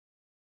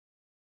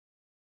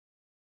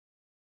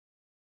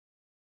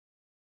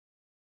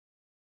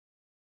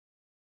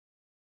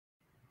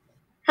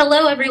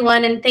Hello,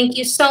 everyone, and thank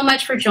you so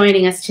much for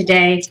joining us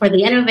today for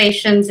the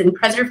Innovations in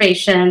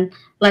Preservation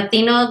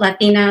Latino,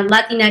 Latina,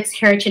 Latinx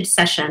Heritage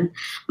Session.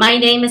 My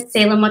name is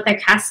Selah Mota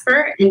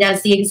Casper, and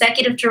as the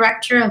Executive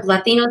Director of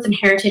Latinos and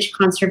Heritage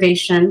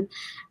Conservation,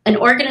 an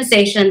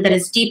organization that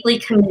is deeply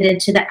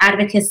committed to the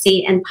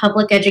advocacy and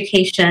public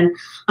education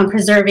on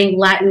preserving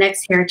Latinx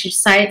heritage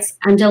sites,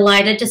 I'm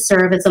delighted to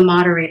serve as a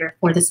moderator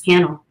for this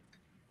panel.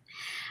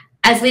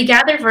 As we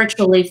gather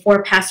virtually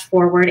for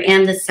PastForward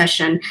and this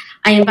session,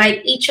 I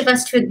invite each of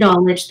us to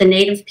acknowledge the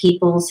Native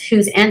peoples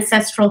whose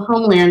ancestral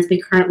homelands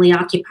we currently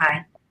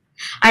occupy.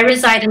 I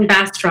reside in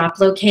Bastrop,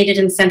 located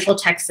in Central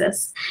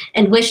Texas,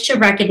 and wish to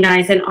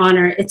recognize and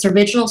honor its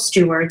original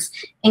stewards,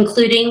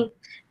 including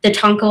the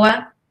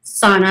Tonkawa,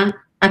 Sana,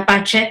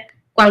 Apache,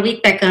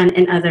 Guahuitpecan,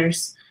 and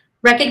others.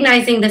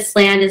 Recognizing this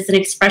land is an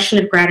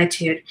expression of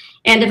gratitude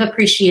and of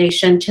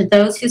appreciation to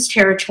those whose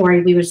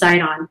territory we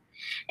reside on,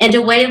 and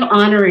a way of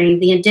honoring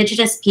the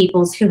indigenous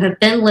peoples who have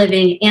been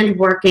living and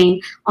working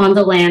on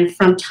the land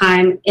from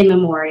time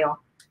immemorial.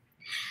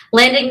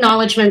 Land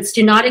acknowledgements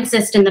do not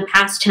exist in the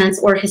past tense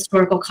or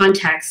historical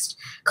context.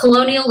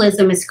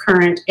 Colonialism is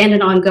current and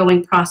an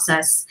ongoing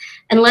process,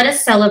 and let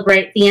us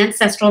celebrate the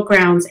ancestral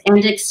grounds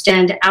and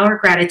extend our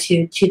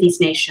gratitude to these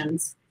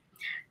nations.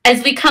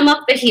 As we come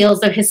up the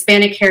heels of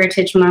Hispanic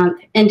Heritage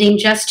Month, ending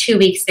just 2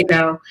 weeks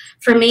ago,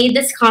 for me,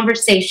 this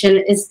conversation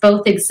is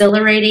both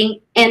exhilarating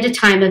and a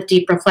time of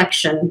deep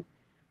reflection.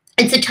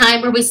 It's a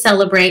time where we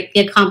celebrate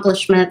the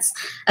accomplishments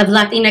of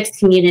Latinx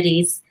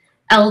communities,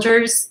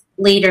 elders,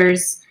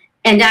 leaders,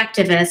 and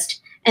activists,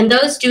 and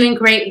those doing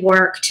great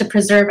work to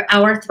preserve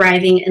our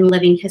thriving and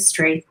living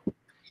history.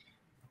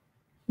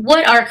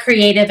 What are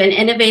creative and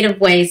innovative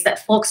ways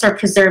that folks are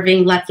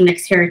preserving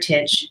Latinx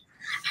heritage?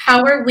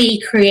 How are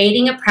we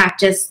creating a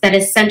practice that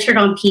is centered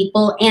on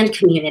people and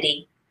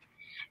community?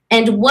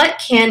 And what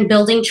can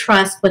building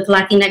trust with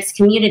Latinx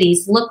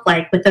communities look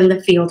like within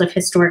the field of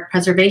historic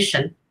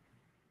preservation?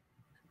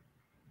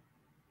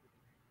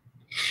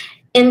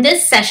 In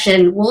this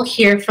session, we'll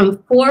hear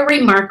from 4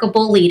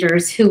 remarkable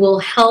leaders who will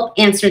help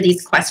answer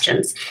these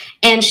questions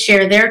and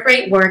share their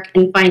great work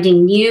in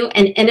finding new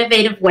and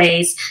innovative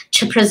ways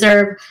to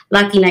preserve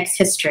Latinx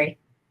history.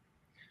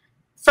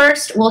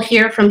 First, we'll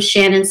hear from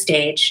Shannon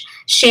Stage.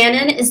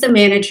 Shannon is the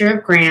Manager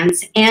of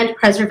Grants and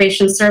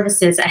Preservation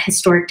Services at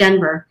Historic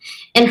Denver.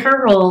 In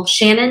her role,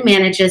 Shannon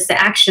manages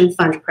the Action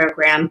Fund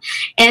program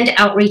and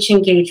outreach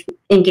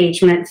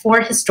engagement for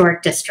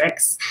historic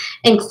districts,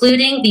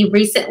 including the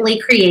recently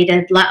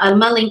created La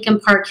Alma Lincoln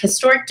Park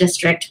Historic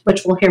District,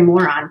 which we'll hear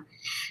more on.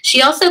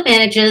 She also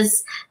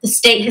manages the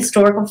State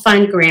Historical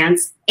Fund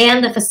grants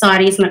and the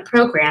Facade Easement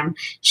Program.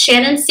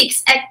 Shannon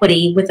seeks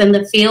equity within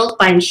the field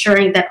by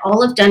ensuring that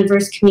all of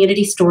Denver's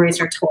community stories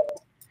are told.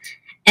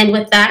 And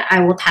with that,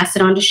 I will pass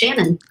it on to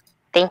Shannon.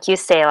 Thank you,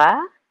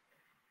 Selah.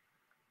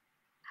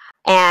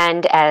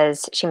 And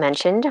as she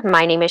mentioned,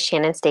 my name is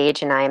Shannon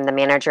Stage, and I am the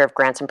Manager of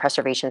Grants and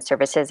Preservation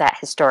Services at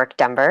Historic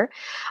Denver.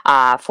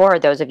 For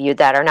those of you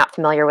that are not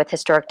familiar with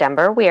Historic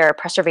Denver, we are a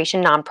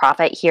preservation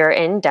nonprofit here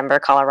in Denver,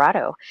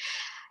 Colorado.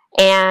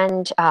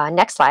 And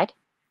next slide.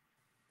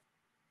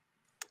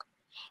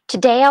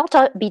 Today I'll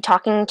be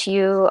talking to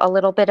you a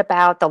little bit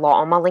about the La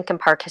Alma Lincoln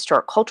Park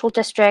Historic Cultural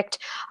District,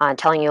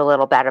 telling you a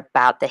little bit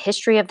about the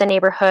history of the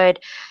neighborhood,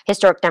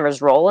 Historic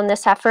Denver's role in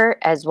this effort,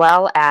 as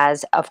well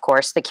as, of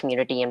course, the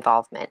community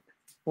involvement.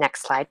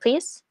 Next slide,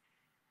 please.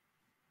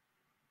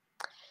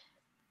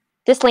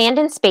 This land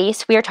and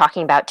space we are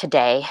talking about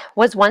today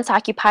was once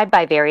occupied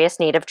by various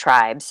native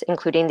tribes,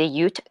 including the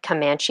Ute,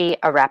 Comanche,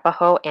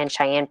 Arapaho, and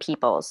Cheyenne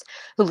peoples,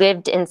 who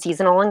lived in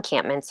seasonal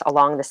encampments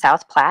along the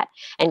South Platte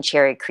and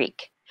Cherry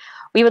Creek.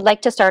 We would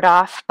like to start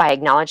off by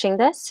acknowledging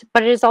this,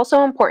 but it is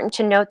also important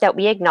to note that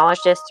we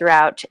acknowledge this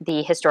throughout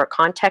the historic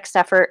context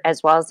effort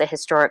as well as the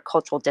historic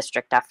cultural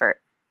district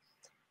effort.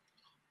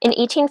 In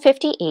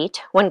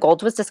 1858, when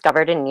gold was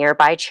discovered in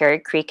nearby Cherry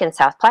Creek and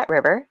South Platte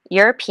River,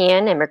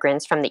 European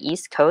immigrants from the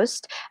East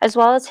Coast, as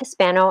well as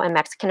Hispano and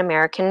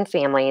Mexican-American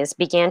families,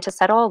 began to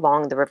settle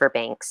along the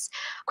riverbanks,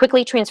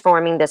 quickly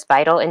transforming this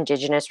vital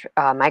indigenous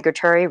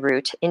migratory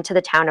route into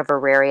the town of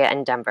Auraria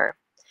and Denver.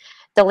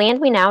 The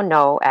land we now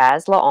know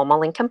as La Alma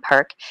Lincoln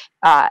Park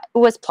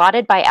was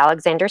plotted by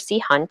Alexander C.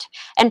 Hunt,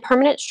 and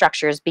permanent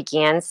structures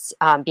began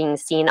being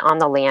seen on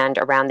the land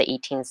around the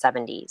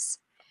 1870s.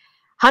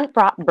 Hunt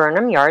brought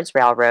Burnham Yards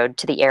Railroad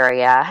to the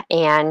area,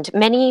 and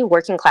many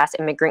working-class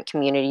immigrant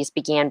communities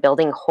began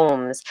building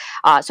homes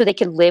so they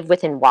could live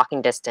within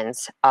walking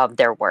distance of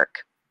their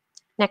work.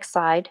 Next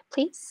slide,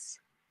 please.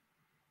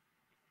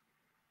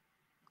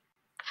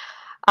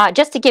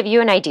 Just to give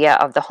you an idea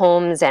of the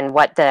homes and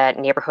what the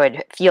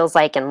neighborhood feels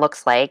like and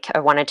looks like, I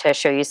wanted to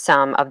show you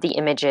some of the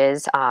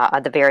images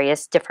of the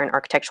various different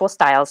architectural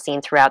styles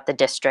seen throughout the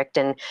district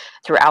and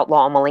throughout La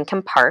Alma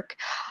Lincoln Park.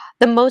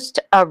 The most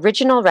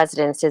original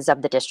residences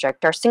of the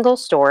district are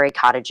single-story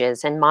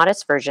cottages and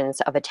modest versions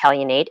of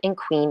Italianate and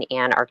Queen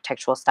Anne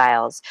architectural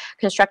styles,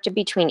 constructed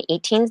between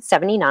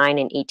 1879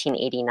 and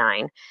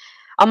 1889.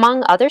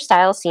 Among other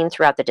styles seen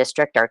throughout the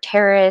district are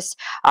terrace,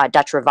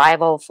 Dutch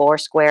revival,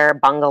 four-square,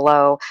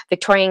 bungalow,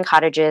 Victorian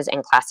cottages,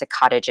 and classic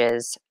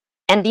cottages.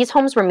 And these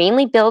homes were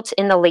mainly built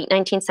in the late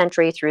 19th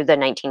century through the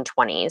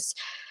 1920s.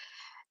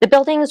 The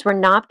buildings were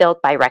not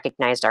built by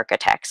recognized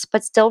architects,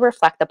 but still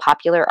reflect the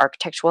popular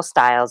architectural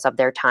styles of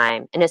their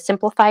time in a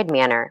simplified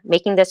manner,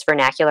 making this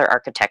vernacular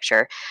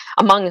architecture,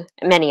 among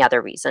many other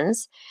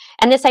reasons.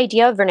 And this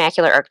idea of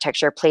vernacular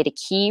architecture played a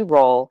key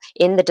role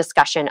in the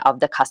discussion of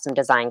the custom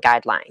design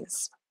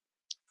guidelines.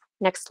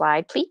 Next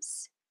slide,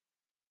 please.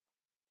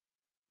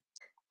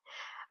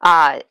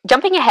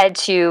 Jumping ahead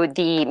to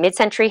the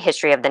mid-century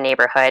history of the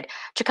neighborhood,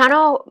 the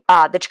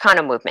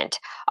Chicano movement.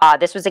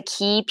 This was a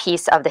key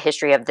piece of the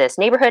history of this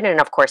neighborhood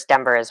and, of course,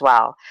 Denver as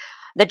well.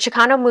 The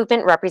Chicano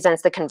movement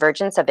represents the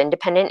convergence of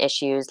independent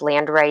issues,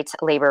 land rights,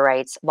 labor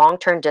rights,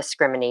 long-term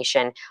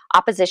discrimination,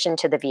 opposition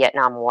to the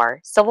Vietnam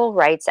War, civil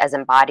rights as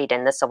embodied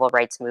in the civil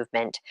rights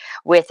movement,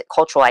 with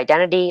cultural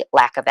identity,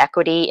 lack of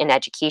equity in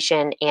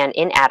education, and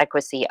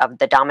inadequacy of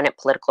the dominant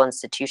political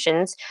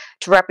institutions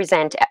to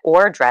represent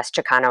or address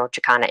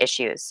Chicana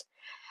issues.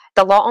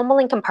 The La Alma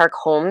Lincoln Park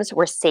homes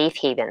were safe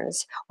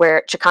havens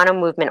where Chicano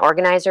movement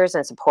organizers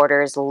and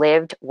supporters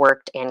lived,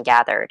 worked, and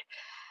gathered.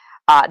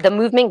 The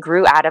movement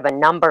grew out of a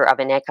number of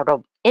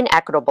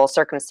inequitable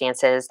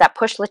circumstances that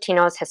pushed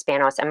Latinos,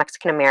 Hispanos, and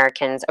Mexican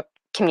Americans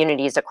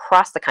communities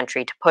across the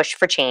country to push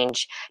for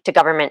change to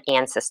government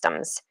and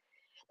systems.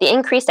 The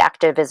increased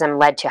activism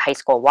led to high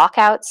school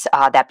walkouts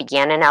that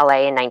began in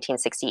LA in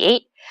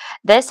 1968.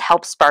 This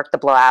helped spark the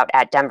blowout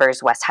at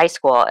Denver's West High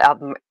School of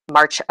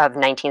March of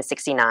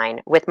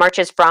 1969, with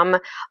marches from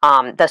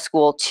the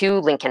school to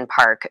Lincoln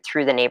Park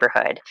through the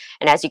neighborhood.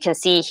 And as you can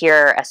see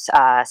here,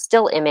 a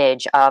still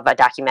image of a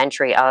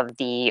documentary of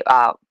the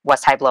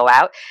West High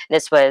blowout.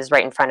 This was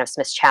right in front of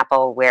Smith's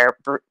Chapel, where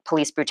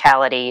police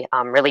brutality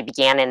really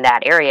began in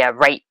that area,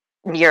 right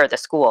near the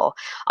school.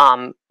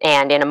 And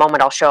in a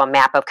moment, I'll show a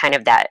map of kind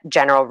of that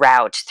general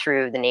route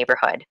through the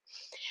neighborhood.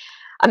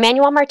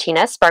 Emmanuel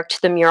Martinez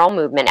sparked the mural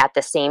movement at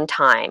the same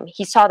time.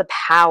 He saw the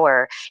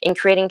power in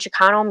creating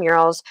Chicano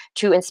murals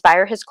to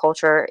inspire his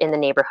culture in the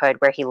neighborhood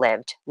where he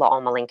lived, La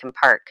Alma Lincoln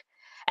Park.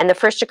 And the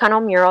first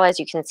Chicano mural, as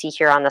you can see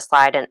here on the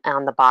slide and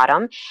on the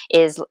bottom,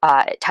 is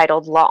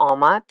titled La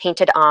Alma,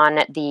 painted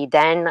on the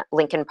then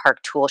Lincoln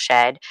Park tool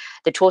shed.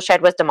 The tool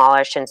shed was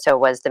demolished, and so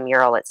was the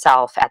mural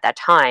itself at that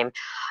time.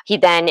 He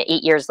then,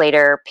 8 years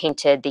later,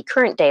 painted the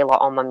current day La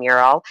Alma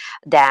mural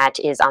that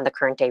is on the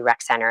current day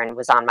rec center and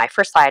was on my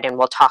first slide, and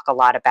we'll talk a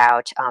lot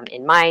about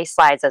in my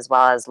slides as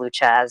well as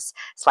Lucha's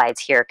slides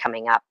here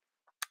coming up.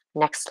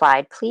 Next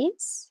slide,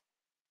 please.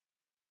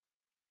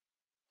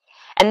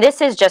 And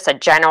this is just a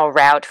general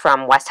route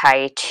from West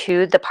High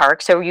to the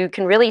park. So you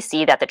can really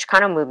see that the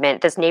Chicano movement,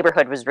 this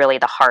neighborhood was really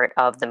the heart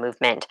of the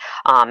movement.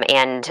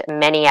 And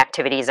many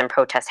activities and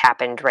protests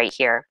happened right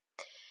here.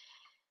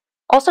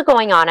 Also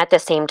going on at the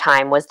same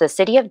time was the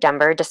city of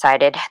Denver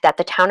decided that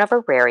the town of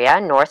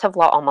Auraria, north of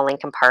La Alma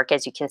Lincoln Park,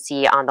 as you can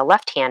see on the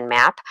left-hand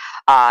map,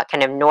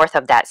 kind of north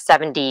of that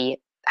 70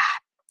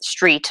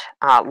 street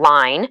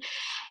line,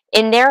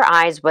 in their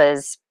eyes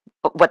was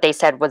what they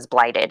said was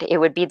blighted. It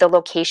would be the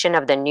location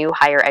of the new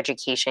higher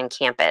education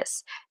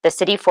campus. The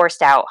city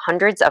forced out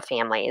hundreds of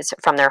families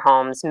from their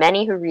homes,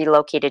 many who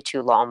relocated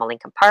to La Alma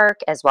Lincoln Park,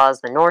 as well as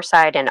the north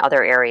side and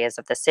other areas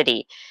of the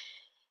city.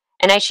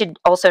 And I should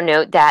also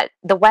note that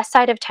the west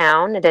side of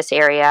town, this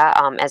area,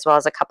 as well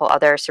as a couple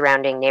other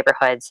surrounding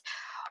neighborhoods,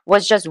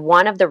 was just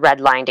one of the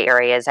redlined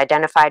areas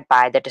identified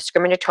by the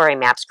discriminatory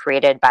maps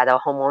created by the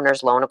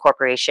Homeowners Loan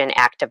Corporation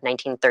Act of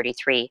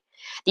 1933.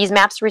 These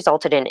maps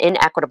resulted in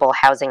inequitable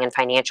housing and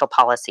financial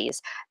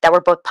policies that were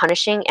both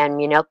punishing and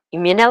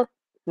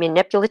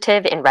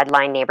manipulative in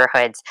redline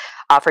neighborhoods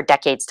for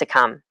decades to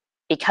come.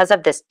 Because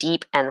of this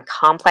deep and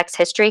complex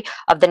history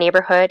of the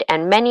neighborhood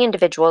and many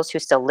individuals who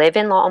still live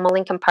in La Alma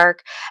Lincoln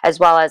Park, as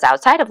well as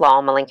outside of La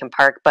Alma Lincoln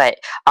Park, but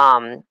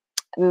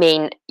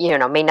may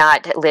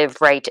not live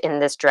right in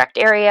this direct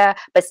area,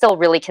 but still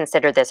really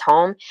consider this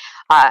home.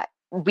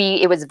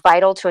 It was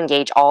vital to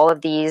engage all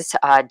of these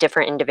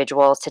different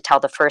individuals to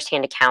tell the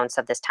firsthand accounts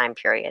of this time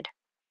period.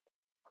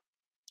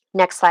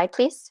 Next slide,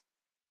 please.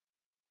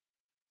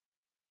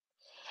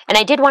 And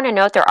I did want to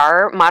note there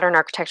are modern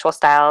architectural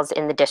styles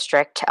in the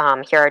district.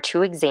 Here are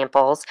two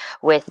examples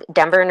with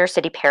Denver Inner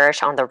City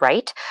Parish on the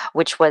right,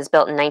 which was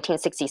built in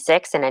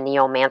 1966 in a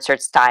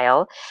neo-mansard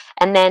style.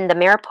 And then the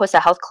Mariposa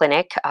Health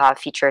Clinic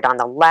featured on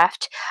the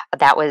left,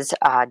 that was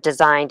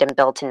designed and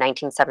built in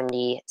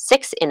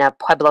 1976 in a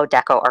Pueblo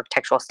Deco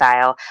architectural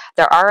style.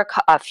 There are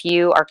a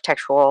few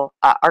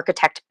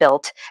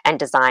architect-built and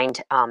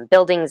designed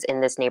buildings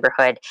in this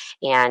neighborhood,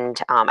 and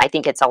I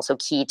think it's also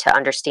key to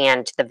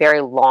understand the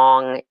very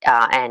long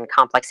and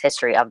complex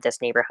history of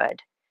this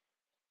neighborhood.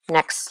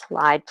 Next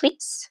slide,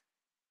 please.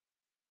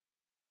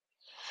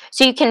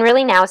 So you can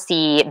really now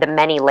see the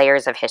many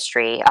layers of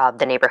history of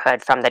the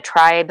neighborhood, from the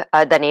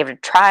native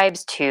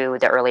tribes to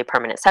the early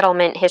permanent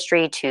settlement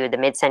history to the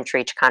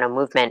mid-century Chicano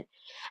movement.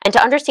 And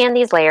to understand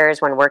these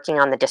layers when working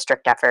on the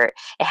district effort,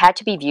 it had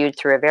to be viewed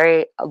through a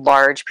very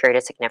large period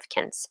of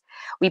significance.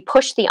 We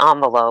pushed the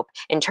envelope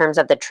in terms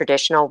of the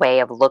traditional way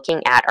of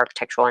looking at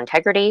architectural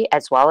integrity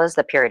as well as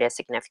the period of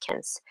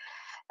significance.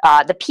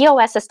 The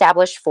POS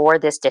established for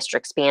this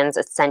district spans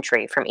a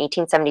century from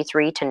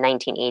 1873 to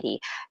 1980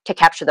 to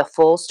capture the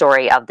full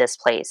story of this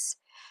place.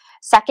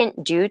 Second,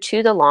 due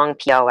to the long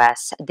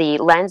POS, the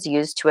lens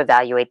used to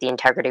evaluate the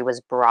integrity was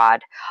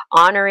broad,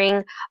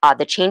 honoring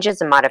the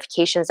changes and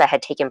modifications that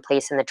had taken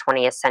place in the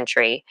 20th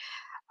century,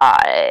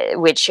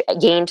 which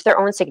gained their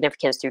own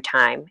significance through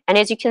time. And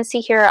as you can see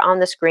here on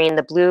the screen,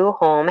 the blue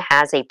home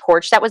has a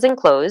porch that was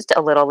enclosed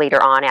a little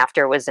later on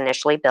after it was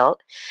initially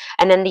built.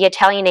 And then the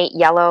Italianate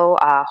yellow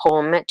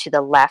home to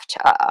the left,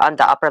 on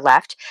the upper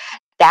left,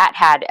 that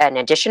had an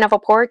addition of a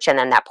porch, and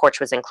then that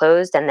porch was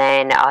enclosed, and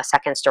then a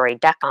second-story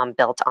deck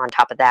built on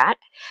top of that.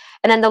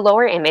 And then the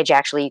lower image,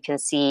 actually, you can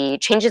see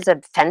changes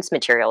of fence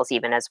materials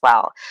even as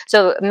well.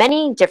 So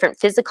many different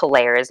physical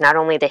layers, not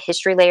only the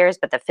history layers,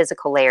 but the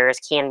physical layers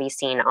can be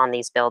seen on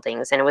these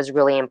buildings, and it was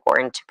really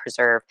important to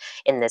preserve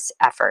in this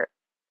effort.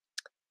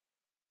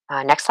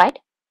 Next slide.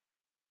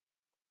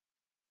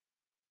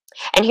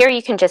 And here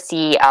you can just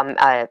see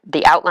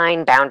the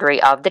outline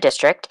boundary of the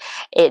district.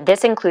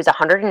 This includes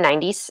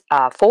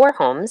 194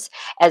 homes,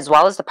 as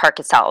well as the park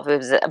itself. It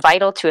was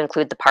vital to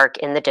include the park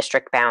in the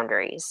district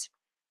boundaries.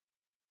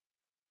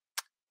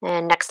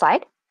 And next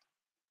slide.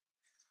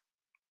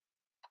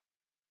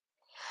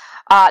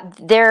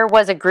 There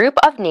was a group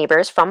of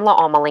neighbors from La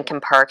Alma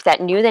Lincoln Park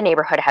that knew the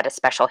neighborhood had a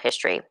special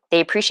history.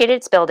 They appreciated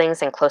its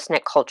buildings and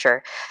close-knit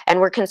culture and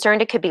were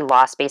concerned it could be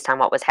lost based on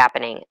what was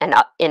happening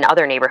in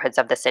other neighborhoods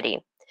of the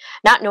city.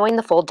 Not knowing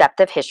the full depth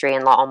of history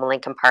in La Alma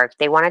Lincoln Park,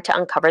 they wanted to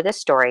uncover this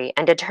story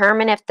and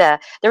determine if there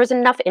was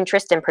enough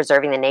interest in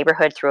preserving the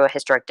neighborhood through a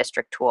historic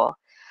district tool.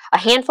 A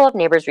handful of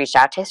neighbors reached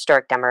out to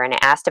Historic Denver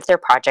and asked if their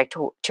project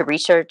to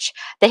research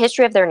the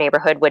history of their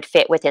neighborhood would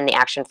fit within the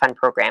Action Fund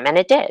program, and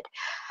it did.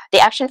 The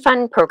Action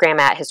Fund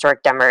program at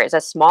Historic Denver is a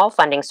small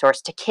funding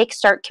source to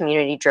kickstart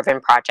community-driven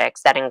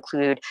projects that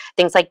include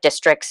things like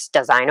districts,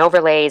 design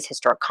overlays,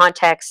 historic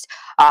context,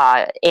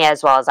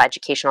 as well as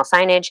educational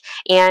signage.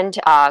 And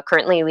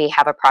currently we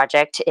have a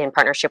project in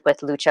partnership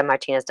with Lucha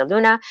Martinez de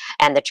Luna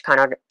and the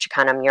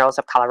Chicano Murals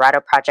of Colorado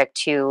project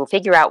to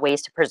figure out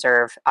ways to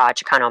preserve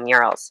Chicano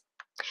murals.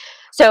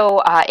 So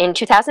in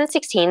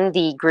 2016,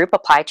 the group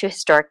applied to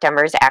Historic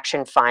Denver's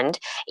Action Fund,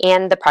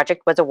 and the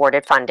project was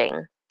awarded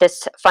funding.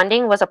 This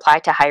funding was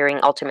applied to hiring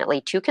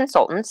ultimately 2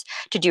 consultants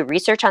to do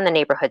research on the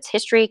neighborhood's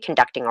history,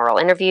 conducting oral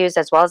interviews,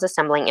 as well as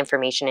assembling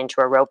information into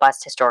a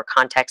robust historic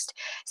context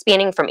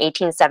spanning from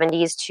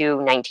 1870s to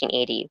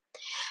 1980.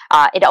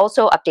 It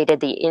also updated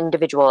the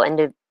individual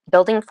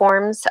building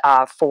forms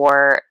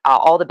for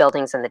all the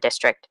buildings in the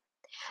district.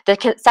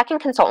 The second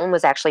consultant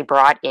was actually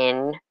brought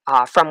in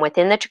from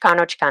within the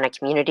Chicana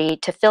community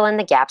to fill in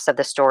the gaps of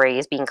the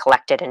stories being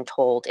collected and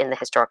told in the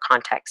historic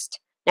context.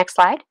 Next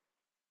slide.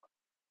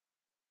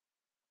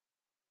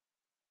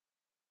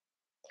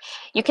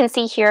 You can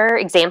see here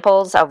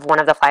examples of one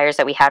of the flyers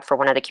that we had for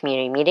one of the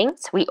community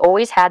meetings. We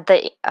always had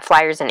the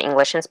flyers in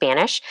English and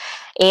Spanish,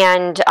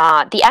 and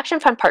the Action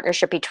Fund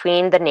partnership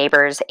between the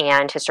neighbors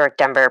and Historic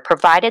Denver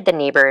provided the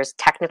neighbors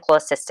technical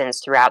assistance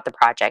throughout the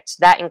project. So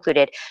that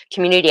included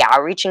community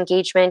outreach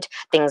engagement,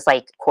 things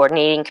like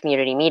coordinating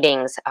community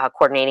meetings,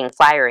 coordinating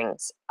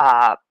flyerings,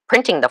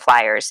 printing the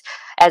flyers,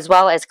 as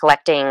well as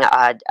collecting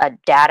a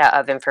data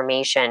of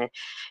information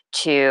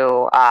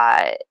to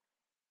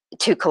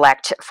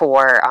collect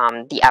for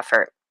the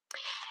effort.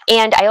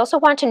 And I also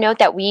want to note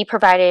that we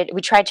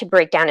tried to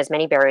break down as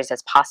many barriers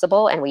as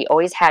possible, and we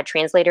always had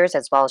translators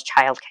as well as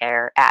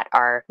childcare at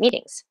our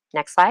meetings.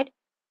 Next slide.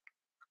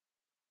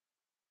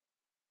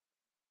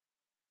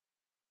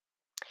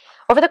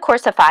 Over the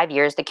course of 5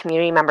 years, the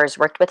community members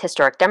worked with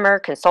Historic Denver,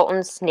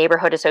 consultants,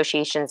 neighborhood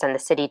associations, and the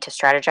city to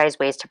strategize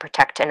ways to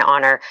protect and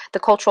honor the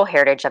cultural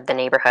heritage of the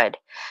neighborhood.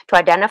 To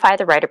identify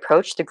the right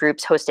approach, the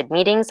groups hosted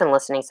meetings and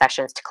listening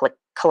sessions to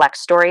collect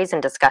stories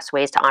and discuss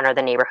ways to honor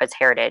the neighborhood's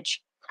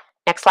heritage.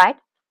 Next slide.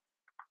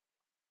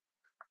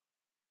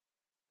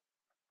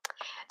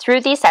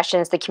 Through these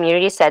sessions, the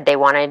community said they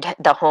wanted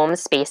the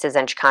homes, spaces,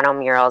 and Chicano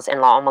murals in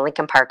La Alma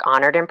Lincoln Park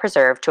honored and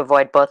preserved to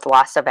avoid both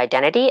loss of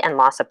identity and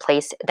loss of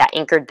place that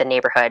anchored the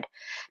neighborhood.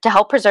 To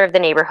help preserve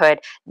the neighborhood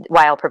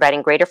while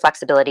providing greater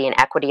flexibility and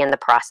equity in the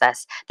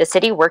process, the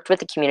city worked with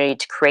the community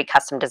to create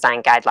custom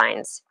design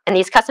guidelines. And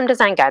these custom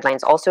design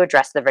guidelines also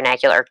address the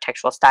vernacular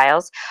architectural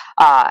styles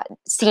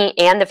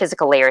and the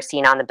physical layers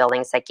seen on the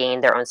buildings that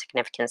gained their own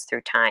significance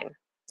through time.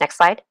 Next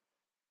slide.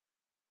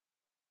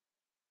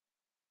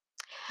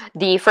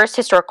 The first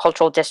historic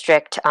cultural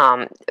district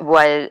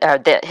was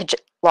the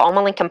La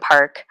Alma Lincoln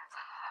Park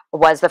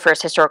was the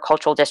first historic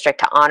cultural district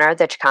to honor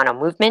the Chicano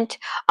movement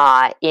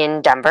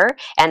in Denver,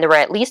 and there were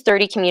at least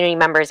 30 community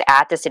members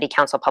at the City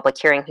Council public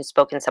hearing who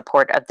spoke in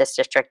support of this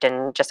district,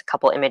 and just a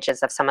couple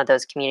images of some of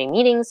those community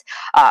meetings,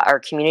 our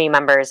community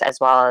members, as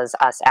well as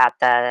us at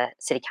the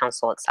City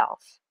Council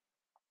itself.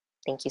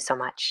 Thank you so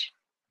much.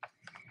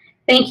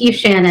 Thank you,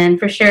 Shannon,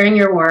 for sharing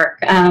your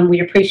work. We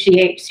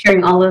appreciate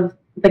sharing all of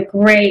the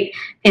great,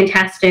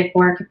 fantastic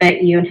work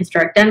that you and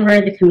Historic Denver,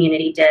 the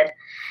community, did.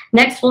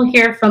 Next, we'll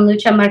hear from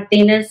Lucha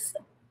Martinez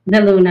de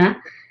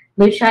Luna.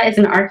 Lucha is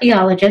an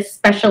archaeologist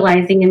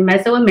specializing in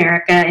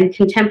Mesoamerica and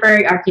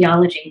contemporary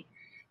archaeology.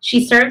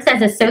 She serves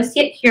as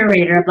Associate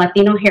Curator of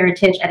Latino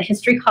Heritage at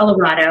History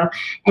Colorado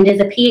and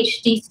is a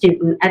PhD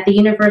student at the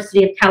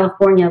University of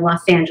California,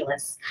 Los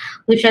Angeles.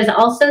 Lucha is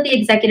also the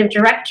Executive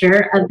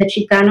Director of the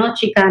Chicano,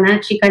 Chicana,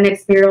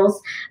 Chicanx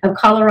Murals of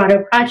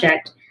Colorado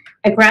project,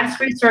 a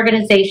grassroots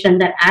organization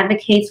that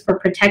advocates for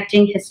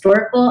protecting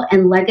historical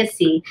and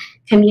legacy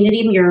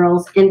community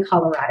murals in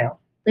Colorado.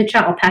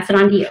 Lucha, I'll pass it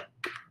on to you.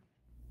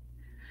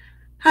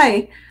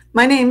 Hi,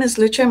 my name is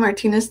Lucha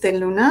Martinez de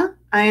Luna.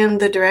 I am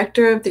the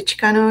director of the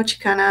Chicano,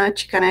 Chicana,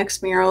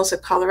 Chicanx Murals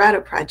of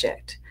Colorado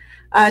project.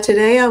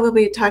 Today I will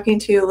be talking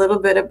to you a little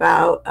bit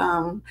about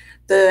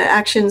the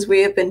actions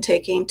we have been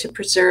taking to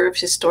preserve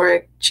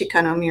historic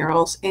Chicano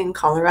murals in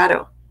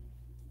Colorado.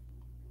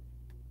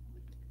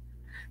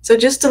 So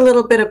just a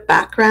little bit of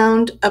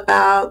background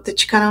about the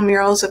Chicano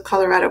Murals of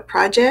Colorado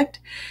project.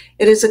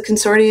 It is a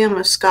consortium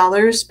of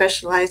scholars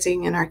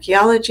specializing in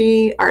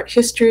archaeology, art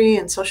history,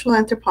 and social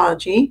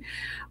anthropology,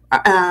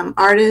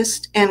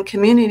 artists and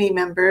community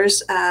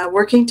members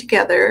working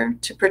together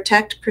to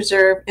protect,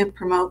 preserve, and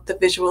promote the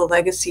visual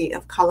legacy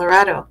of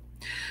Colorado.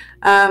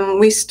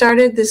 We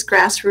started this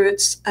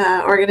grassroots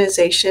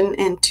organization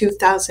in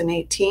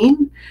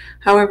 2018.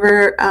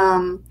 However,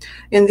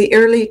 in the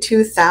early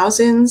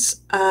 2000s,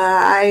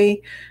 I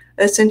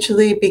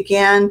essentially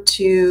began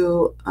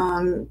to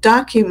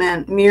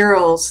document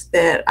murals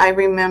that I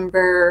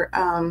remember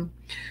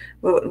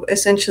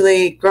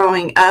essentially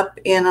growing up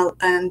in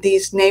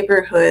these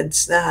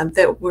neighborhoods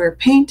that were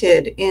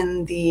painted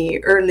in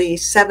the early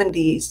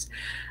 70s.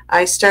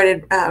 I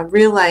started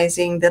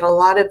realizing that a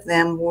lot of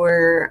them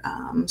were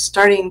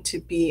starting to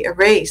be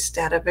erased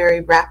at a very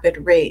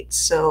rapid rate.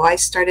 So I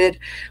started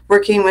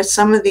working with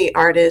some of the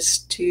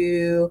artists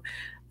to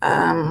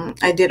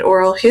I did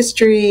oral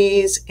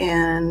histories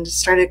and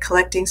started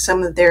collecting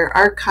some of their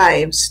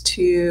archives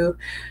to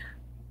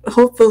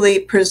hopefully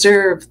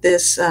preserve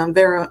this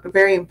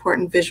very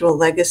important visual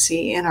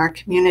legacy in our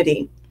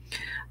community.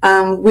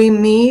 We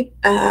meet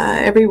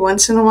every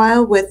once in a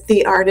while with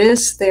the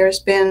artists. There's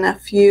been a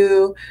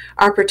few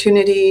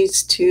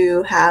opportunities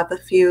to have a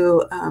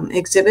few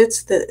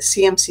exhibits that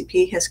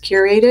CMCP has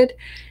curated.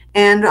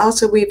 And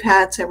also we've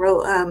had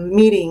several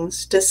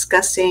meetings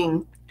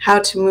discussing how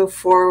to move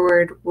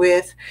forward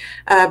with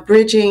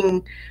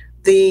bridging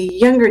the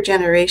younger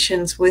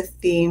generations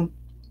with the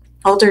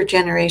older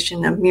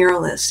generation of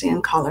muralists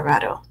in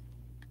Colorado.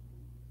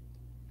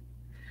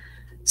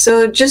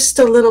 So just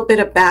a little bit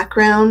of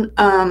background.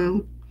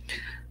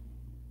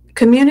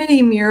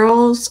 Community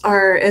murals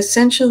are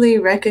essentially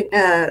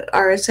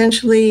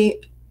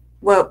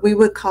what we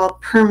would call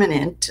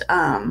permanent.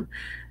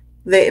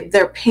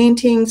 They're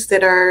paintings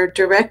that are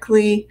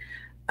directly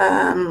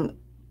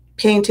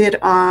painted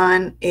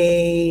on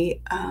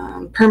a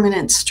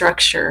permanent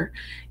structure.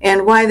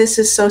 And why this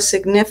is so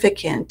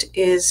significant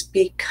is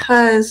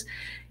because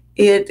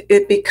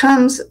it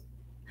becomes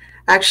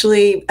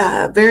actually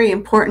very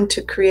important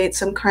to create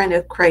some kind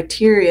of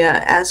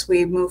criteria as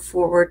we move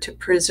forward to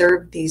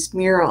preserve these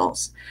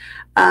murals.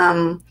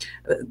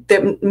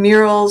 The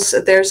murals,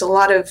 there's a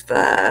lot of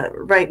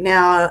right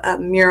now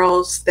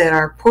murals that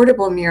are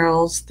portable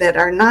murals that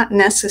are not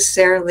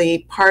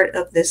necessarily part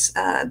of this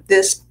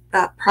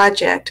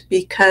project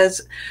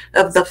because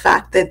of the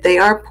fact that they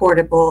are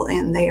portable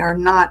and they are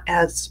not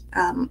as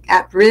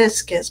at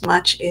risk as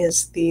much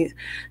as the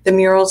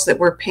murals that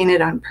were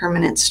painted on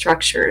permanent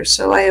structures.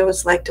 So I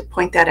always like to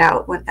point that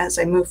out as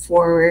I move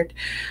forward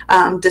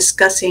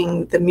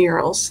discussing the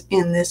murals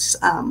in this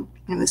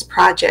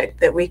project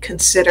that we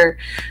consider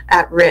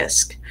at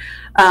risk.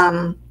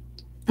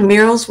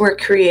 Murals were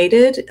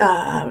created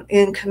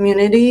in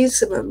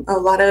communities. A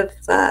lot of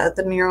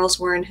the murals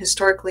were in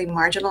historically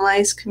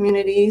marginalized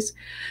communities.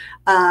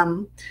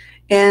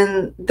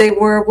 And they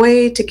were a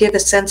way to give a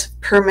sense of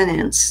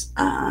permanence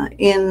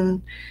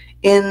in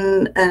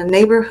a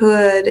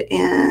neighborhood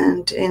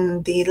and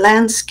in the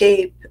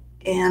landscape.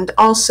 And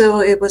also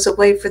it was a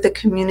way for the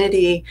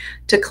community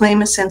to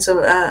claim a sense of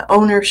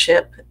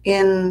ownership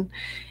in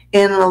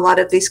a lot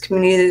of these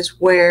communities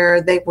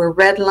where they were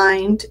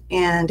redlined,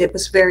 and it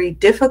was very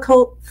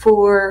difficult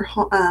for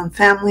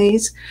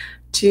families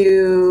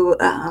to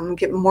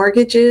get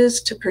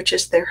mortgages to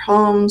purchase their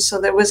homes.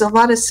 So there was a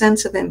lot of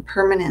sense of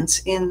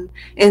impermanence in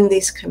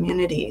these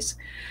communities.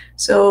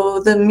 So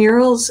the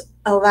murals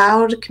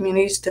allowed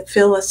communities to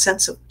feel a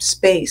sense of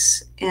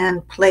space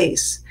and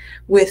place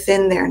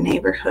within their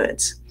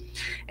neighborhoods.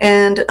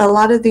 And a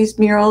lot of these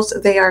murals,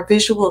 they are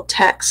visual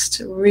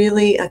text,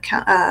 really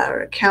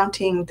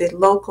accounting the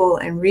local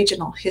and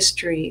regional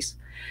histories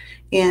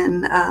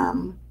in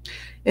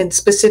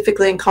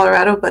specifically in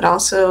Colorado, but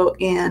also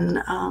in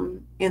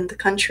the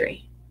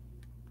country.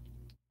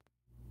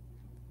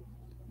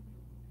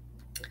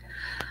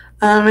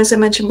 As I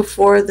mentioned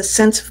before, the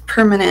sense of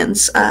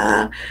permanence.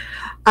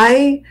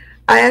 I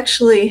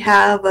actually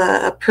have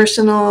a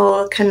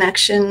personal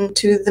connection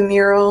to the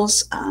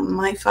murals.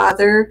 My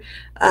father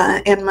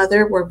and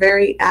mother were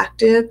very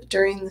active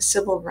during the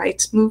civil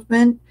rights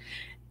movement,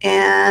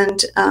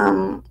 and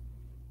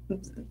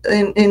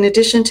in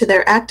addition to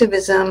their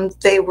activism,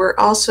 they were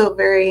also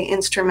very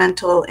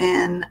instrumental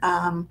in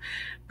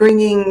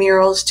bringing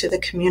murals to the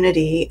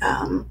community.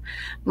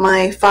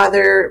 My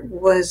father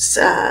was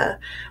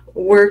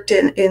worked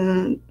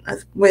in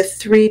with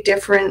 3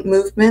 different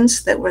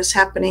movements that was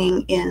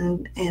happening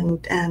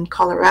in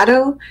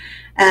Colorado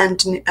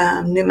and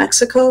New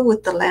Mexico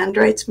with the land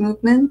rights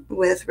movement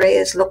with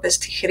Reyes Lopez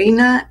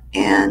Tijerina,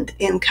 and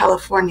in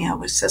California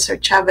with Cesar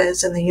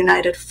Chavez and the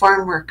United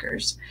Farm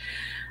Workers.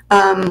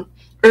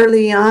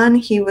 Early on,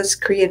 he was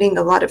creating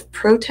a lot of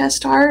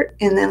protest art,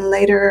 and then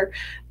later,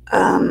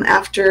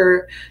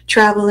 after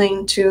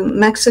traveling to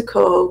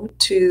Mexico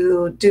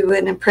to do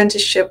an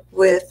apprenticeship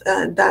with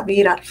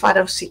David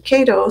Alfaro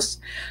Siqueiros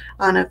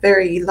on a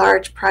very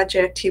large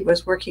project he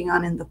was working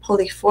on in the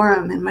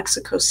Polyforum in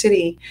Mexico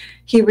City,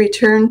 he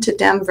returned to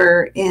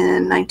Denver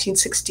in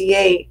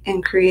 1968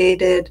 and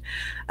created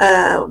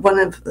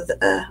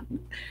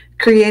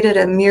created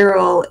a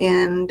mural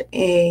in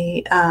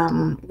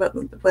what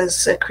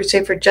was a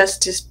Crusade for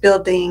Justice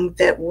building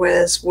that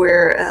was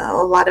where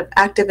a lot of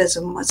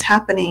activism was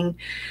happening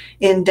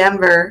in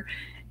Denver.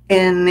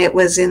 And it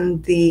was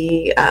in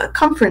the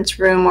conference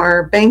room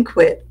or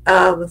banquet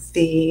of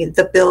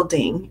the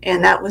building.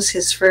 And that was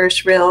his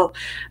first real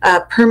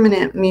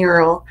permanent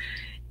mural.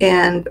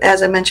 And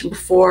as I mentioned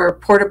before,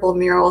 portable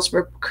murals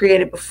were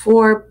created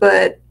before,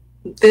 but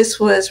this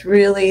was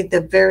really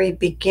the very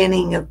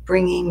beginning of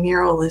bringing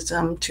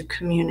muralism to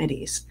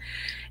communities.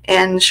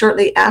 And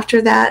shortly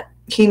after that,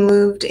 he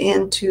moved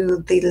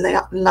into the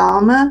La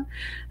Alma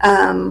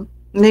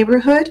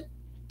neighborhood.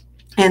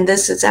 And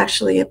this is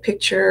actually a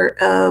picture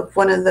of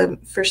one of the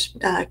first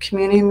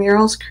community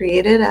murals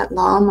created at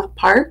La Alma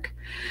Park.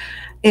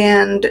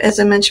 And as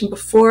I mentioned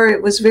before,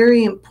 it was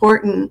very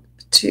important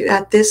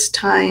at this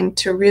time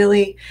to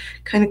really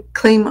kind of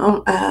claim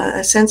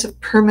a sense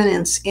of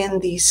permanence in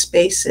these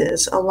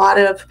spaces. A lot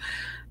of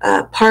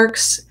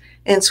parks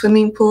and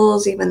swimming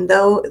pools, even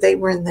though they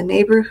were in the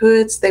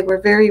neighborhoods, they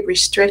were very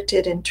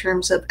restricted in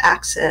terms of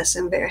access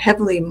and very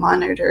heavily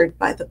monitored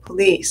by the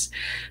police.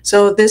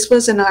 So this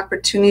was an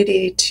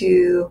opportunity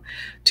to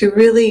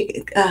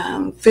really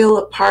feel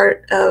a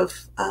part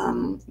of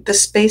the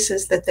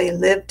spaces that they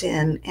lived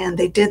in, and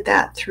they did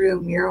that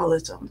through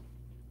muralism.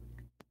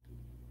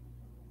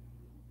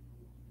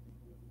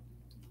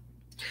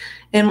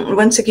 And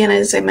once again,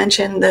 as I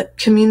mentioned, the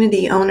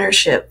community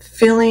ownership,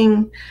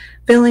 feeling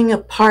a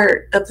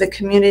part of the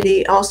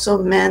community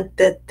also meant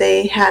that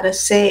they had a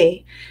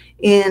say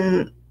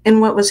in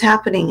what was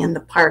happening in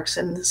the parks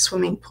and the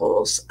swimming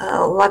pools.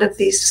 A lot of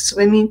these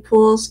swimming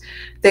pools,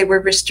 they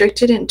were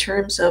restricted in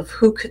terms of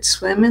who could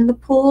swim in the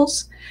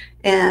pools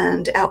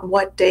and at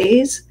what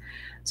days.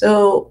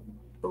 So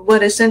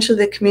what essentially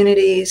the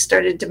community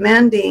started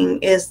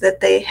demanding is that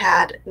they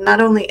had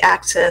not only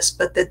access,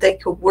 but that they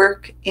could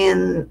work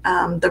in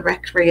the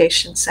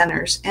recreation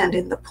centers and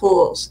in the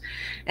pools.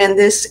 And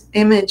this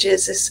image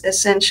is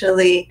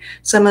essentially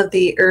some of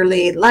the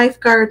early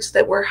lifeguards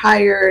that were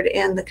hired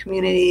and the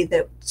community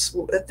that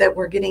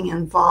were getting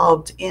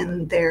involved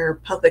in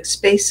their public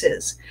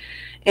spaces.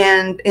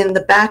 And in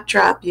the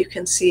backdrop, you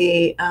can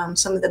see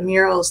some of the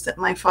murals that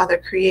my father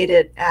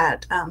created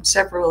at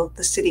several of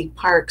the city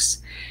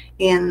parks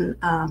in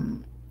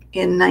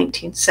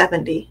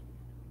 1970.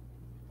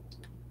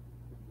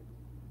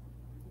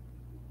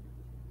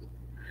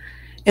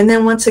 And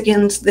then once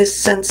again, this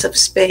sense of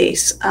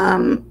space.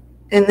 In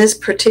this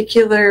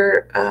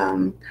particular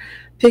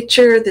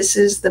picture, this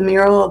is the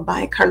mural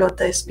by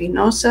Carlota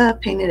Espinosa,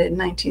 painted in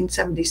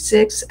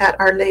 1976 at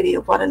Our Lady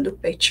of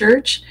Guadalupe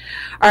Church.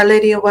 Our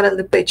Lady of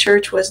Guadalupe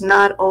Church was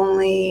not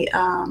only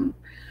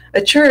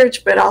a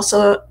church, but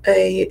also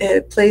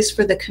a place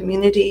for the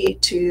community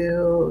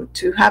to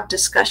have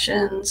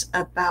discussions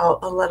about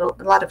a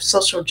lot of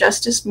social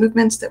justice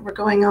movements that were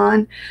going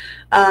on.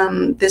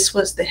 This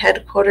was the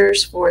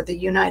headquarters for the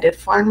United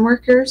Farm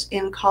Workers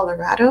in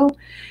Colorado.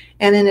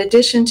 And in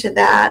addition to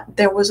that,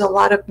 there was a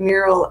lot of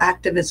mural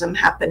activism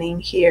happening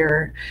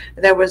here.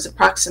 There was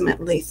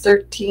approximately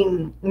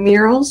 13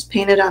 murals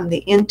painted on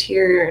the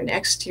interior and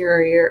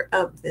exterior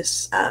of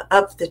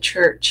the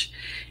church.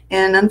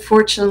 And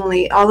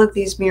unfortunately, all of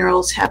these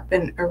murals have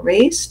been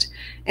erased,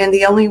 and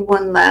the only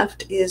one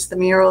left is the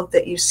mural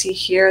that you see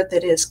here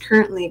that is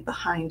currently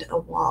behind a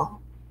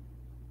wall.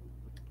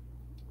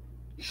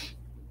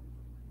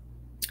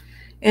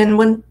 And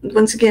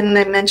once again,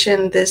 I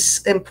mentioned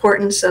this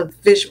importance of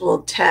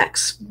visual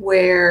text,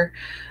 where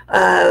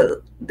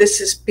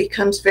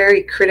becomes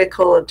very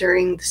critical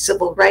during the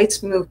civil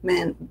rights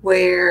movement,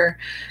 where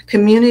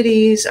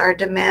communities are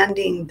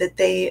demanding that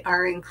they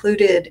are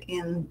included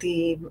in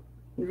the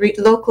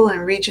local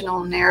and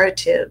regional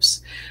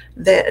narratives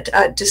that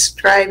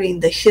describing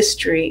the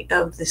history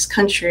of this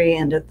country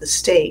and of the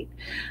state.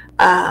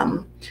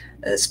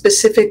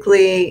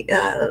 Specifically,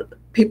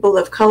 people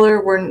of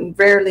color were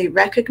rarely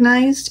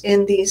recognized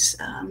in these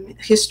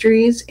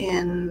histories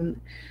in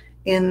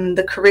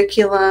the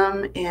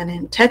curriculum and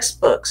in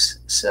textbooks.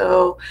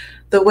 So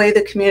the way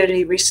the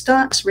community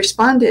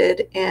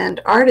responded and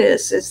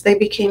artists is they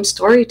became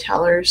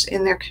storytellers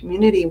in their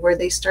community, where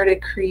they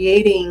started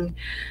creating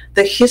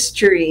the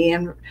history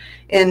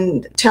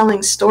and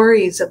telling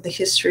stories of the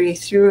history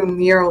through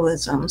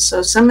muralism.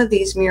 So some of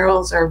these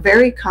murals are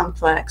very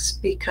complex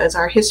because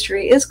our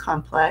history is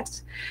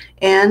complex,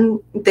 and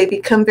they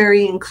become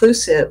very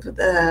inclusive,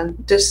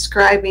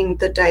 describing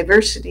the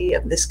diversity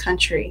of this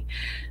country.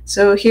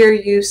 So here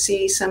you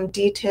see some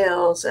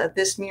details.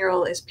 This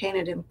mural is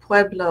painted in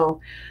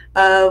Pueblo,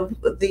 of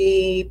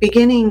the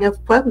beginning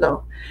of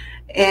Pueblo.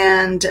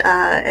 And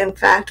in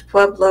fact,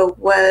 Pueblo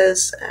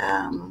was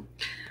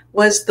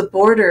the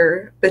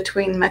border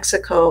between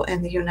Mexico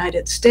and the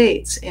United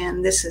States.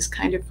 And this is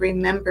kind of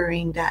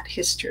remembering that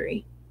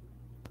history.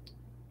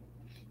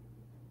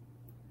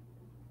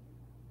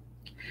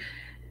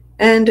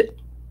 And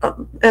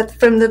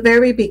from the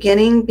very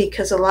beginning,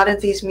 because a lot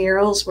of these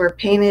murals were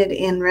painted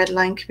in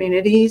redline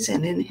communities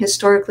and in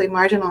historically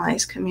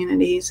marginalized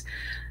communities,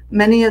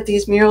 many of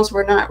these murals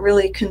were not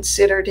really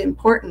considered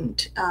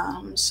important.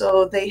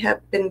 So they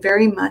have been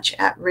very much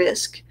at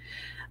risk,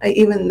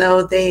 even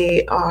though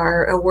they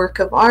are a work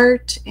of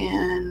art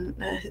and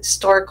a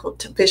historical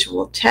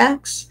visual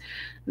text.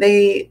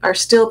 They are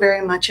still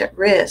very much at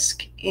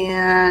risk.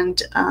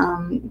 And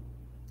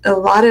a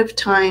lot of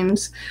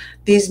times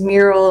these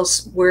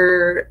murals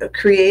were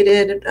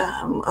created,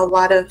 a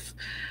lot of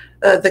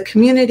the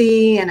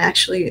community and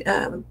actually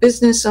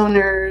business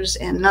owners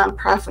and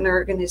nonprofit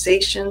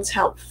organizations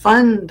helped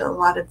fund a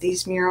lot of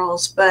these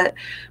murals. But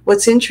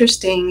what's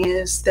interesting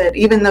is that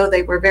even though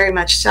they were very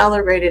much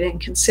celebrated and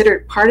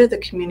considered part of the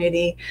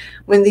community,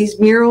 when these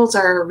murals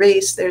are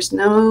erased, there's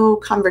no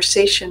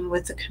conversation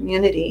with the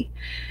community.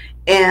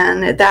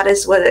 And that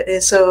is what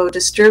is so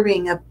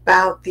disturbing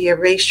about the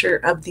erasure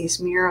of these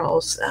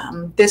murals.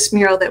 This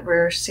mural that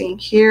we're seeing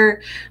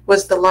here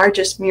was the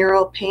largest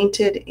mural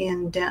painted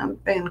in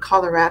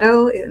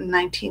Colorado in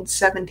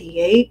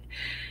 1978.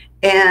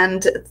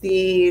 And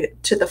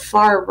to the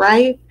far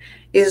right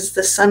is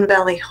the Sun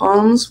Valley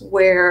homes,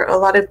 where a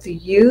lot of the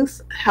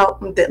youth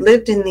that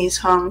lived in these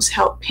homes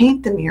helped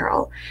paint the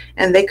mural,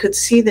 and they could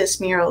see this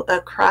mural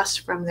across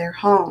from their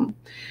home.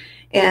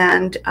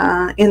 And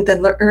in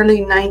the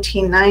early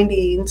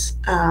 1990s,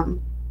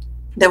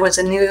 there was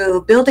a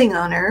new building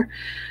owner,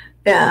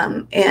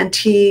 and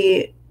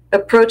he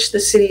approached the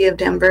city of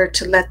Denver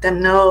to let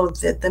them know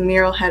that the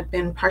mural had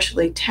been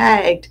partially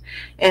tagged,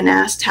 and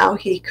asked how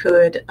he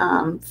could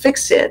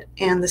fix it.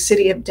 And the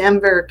city of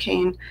Denver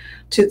came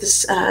to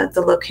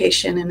the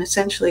location and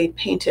essentially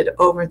painted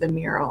over the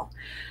mural.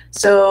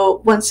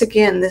 So once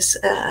again, this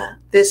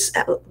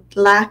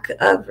lack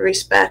of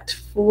respect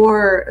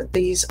for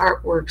these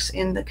artworks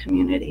in the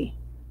community.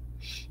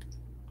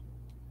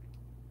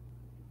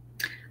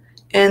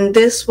 And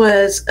this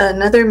was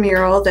another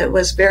mural that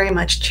was very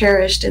much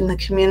cherished in the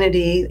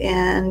community.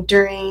 And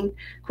during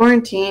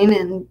quarantine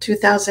in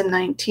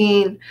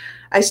 2019,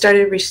 I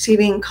started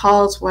receiving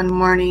calls one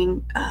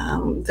morning.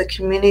 The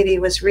community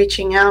was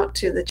reaching out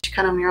to the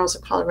Chicano Murals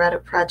of Colorado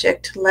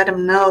project to let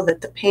them know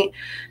that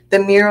the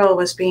mural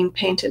was being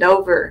painted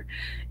over.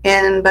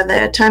 And by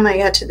the time I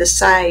got to the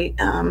site,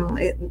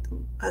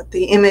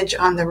 the image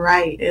on the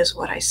right is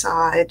what I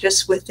saw. It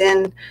just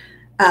within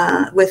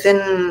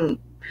 30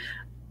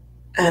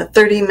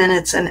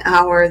 minutes, an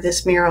hour,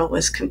 this mural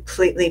was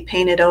completely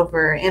painted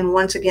over. And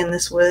once again,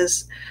 this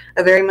was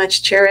a very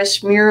much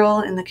cherished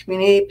mural in the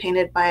community,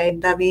 painted by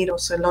David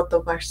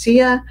Oceloto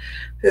Garcia,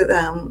 who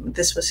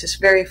this was his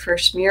very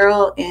first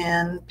mural,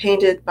 and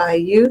painted by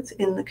youth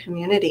in the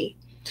community.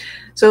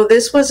 So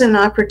this was an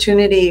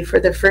opportunity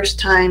for the first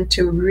time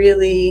to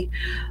really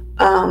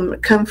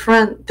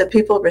confront the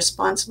people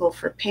responsible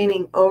for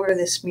painting over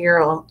this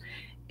mural,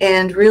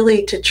 and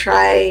really to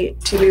try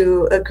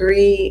to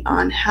agree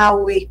on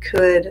how we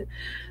could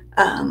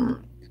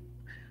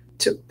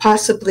to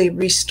possibly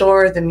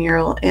restore the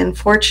mural. And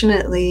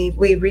fortunately,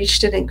 we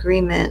reached an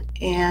agreement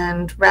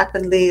and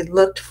rapidly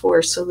looked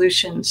for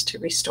solutions to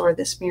restore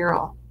this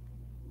mural.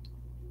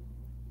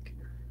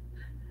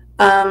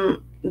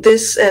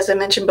 This, as I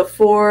mentioned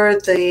before,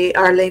 the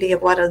Our Lady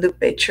of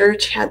Guadalupe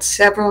Church had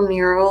several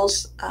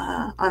murals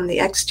on the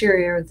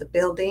exterior of the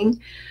building.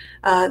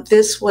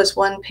 This was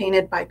one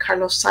painted by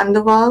Carlos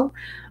Sandoval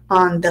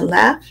on the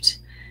left.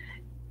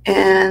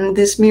 And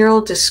this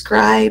mural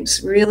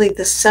describes really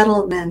the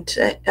settlement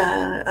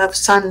of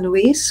San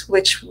Luis,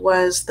 which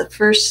was the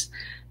first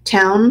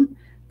town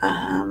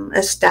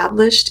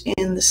established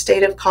in the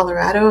state of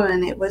Colorado,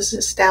 and it was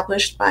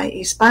established by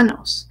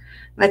Hispanos,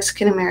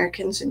 Mexican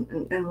Americans,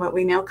 and what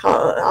we now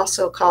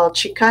also call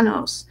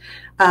Chicanos,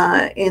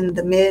 in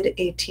the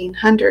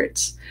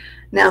mid-1800s.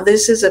 Now,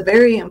 this is a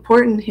very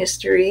important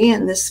history,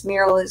 and this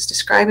mural is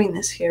describing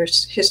this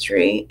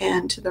history.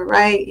 And to the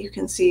right, you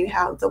can see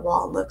how the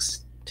wall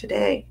looks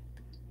today.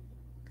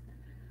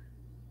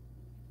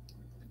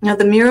 Now,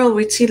 the mural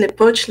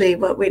Huitzilopochtli,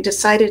 what we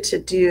decided to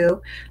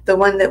do, the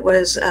one that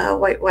was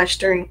whitewashed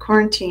during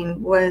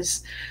quarantine,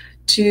 was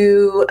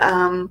to,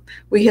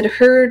 we had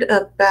heard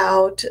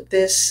about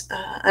this,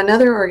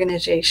 another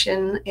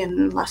organization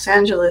in Los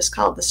Angeles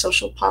called the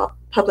Social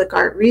Public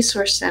Art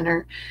Resource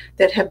Center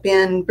that have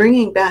been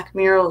bringing back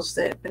murals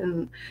that have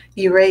been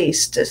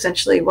erased,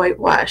 essentially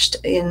whitewashed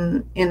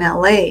in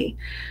LA.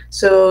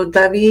 So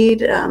David,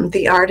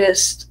 the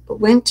artist,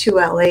 went to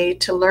LA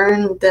to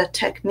learn the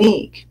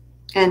technique,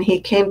 and he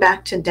came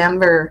back to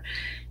Denver.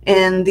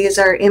 And these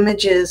are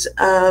images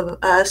of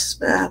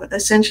us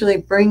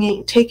essentially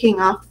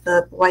taking off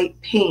the white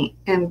paint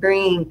and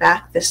bringing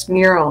back this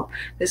mural,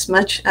 this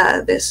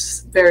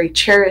very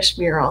cherished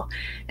mural.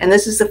 And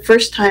this is the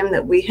first time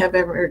that we have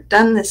ever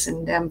done this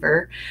in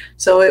Denver.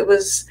 So it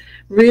was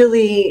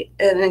really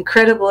an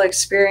incredible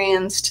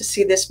experience to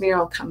see this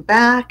mural come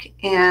back.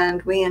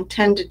 And we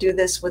intend to do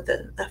this with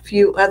a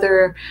few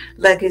other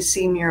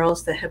legacy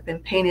murals that have been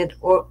painted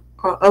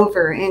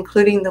over,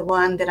 including the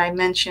one that I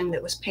mentioned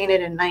that was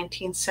painted in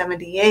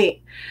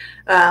 1978.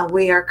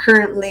 We are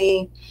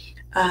currently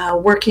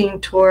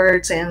working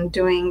towards and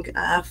doing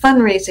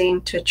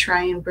fundraising to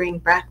try and bring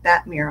back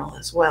that mural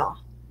as well.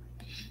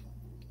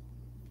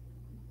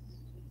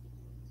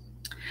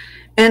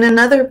 And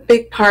another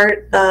big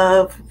part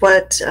of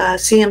what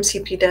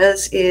CMCP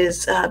does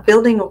is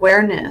building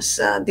awareness.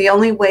 The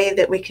only way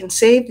that we can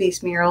save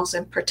these murals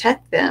and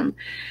protect them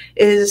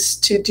is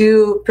to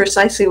do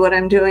precisely what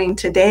I'm doing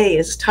today,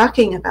 is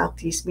talking about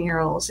these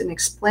murals and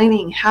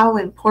explaining how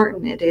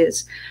important it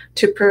is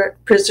to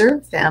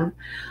preserve them.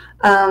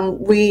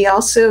 We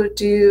also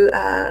do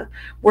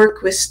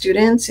work with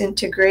students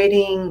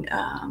integrating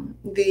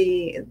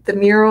the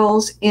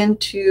murals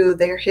into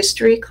their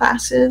history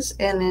classes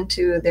and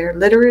into their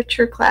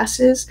literature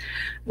classes.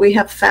 We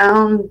have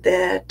found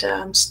that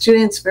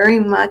students very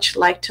much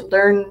like to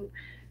learn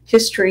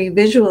history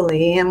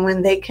visually, and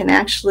when they can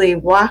actually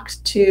walk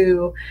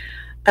to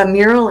a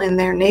mural in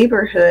their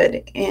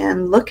neighborhood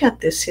and look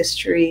at this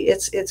history,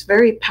 it's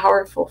very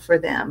powerful for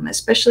them,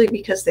 especially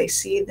because they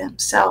see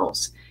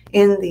themselves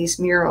in these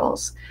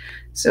murals.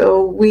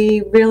 So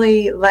we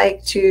really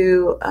like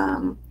to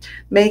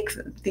make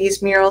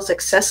these murals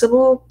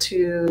accessible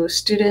to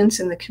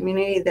students in the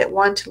community that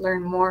want to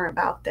learn more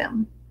about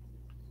them.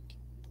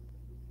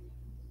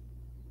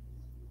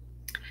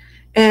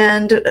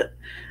 And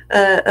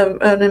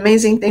an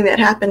amazing thing that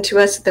happened to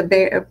us at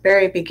the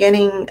very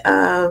beginning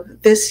of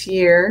this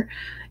year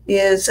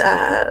is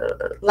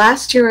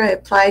last year I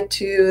applied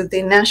to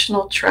the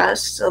National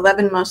Trust's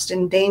 11 Most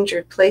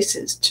Endangered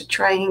Places to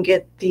try and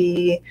get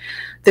the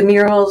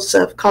murals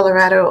of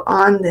Colorado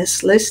on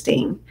this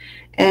listing.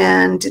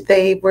 And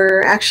they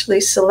were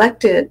actually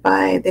selected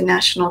by the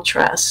National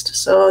Trust.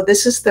 So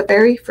this is the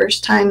very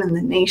first time in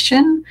the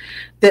nation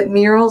that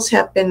murals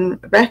have been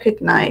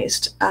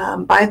recognized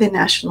by the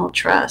National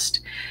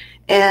Trust.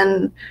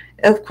 And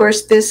of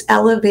course, this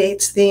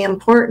elevates the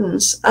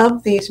importance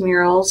of these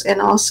murals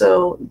and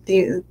also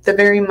the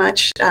very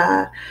much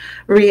the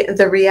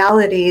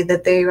reality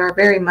that they are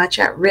very much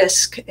at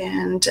risk.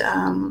 And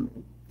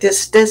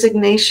this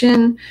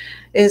designation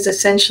is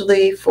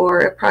essentially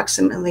for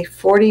approximately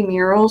 40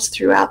 murals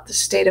throughout the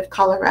state of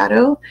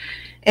Colorado.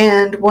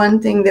 And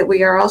one thing that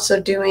we are also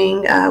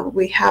doing,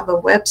 we have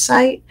a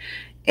website,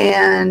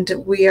 and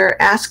we are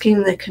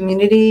asking the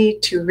community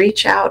to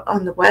reach out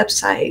on the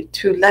website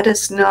to let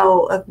us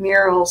know of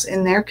murals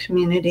in their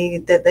community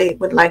that they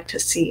would like to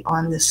see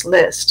on this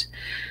list.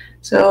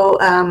 So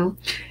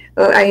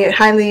I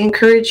highly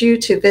encourage you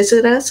to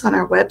visit us on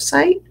our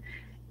website.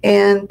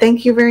 And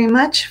thank you very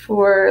much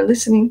for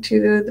listening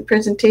to the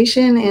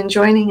presentation and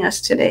joining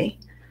us today.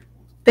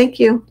 Thank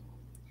you.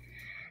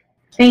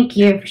 Thank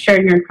you for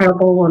sharing your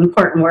incredible and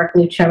important work,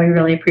 Lucia. We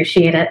really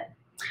appreciate it.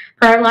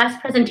 For our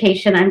last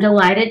presentation, I'm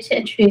delighted to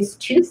introduce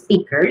two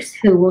speakers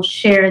who will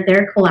share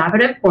their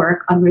collaborative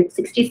work on Route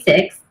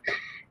 66,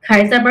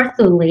 Kaisa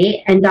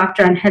Barthuli and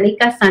Dr.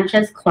 Angelica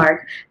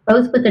Sanchez-Clark,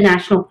 both with the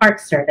National Park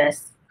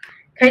Service.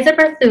 Kaisa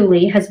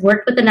Barthuli has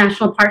worked with the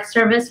National Park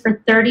Service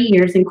for 30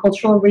 years in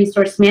cultural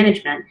resource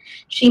management.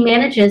 She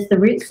manages the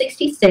Route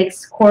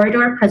 66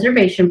 Corridor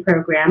Preservation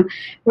Program,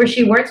 where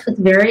she works with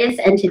various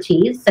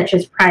entities such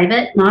as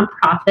private,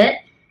 nonprofit,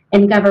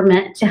 and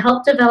government to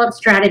help develop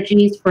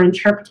strategies for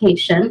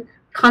interpretation,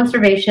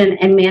 conservation,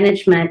 and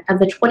management of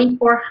the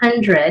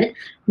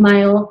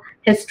 2,400-mile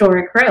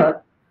historic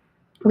road.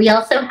 We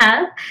also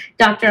have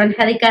Dr.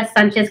 Angelica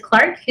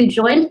Sanchez-Clark, who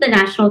joined the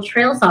National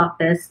Trails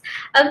Office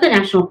of the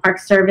National Park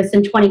Service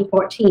in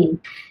 2014.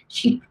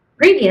 She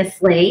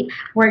previously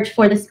worked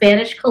for the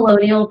Spanish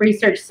Colonial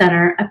Research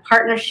Center, a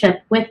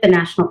partnership with the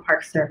National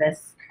Park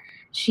Service.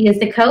 She is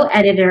the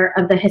co-editor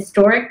of the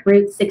Historic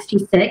Route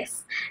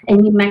 66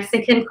 and New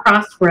Mexican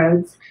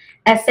Crossroads,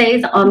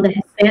 Essays on the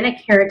Hispanic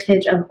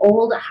Heritage of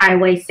Old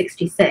Highway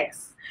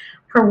 66.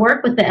 Her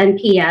work with the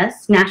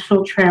NPS,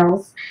 National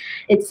Trails,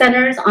 it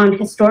centers on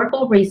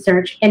historical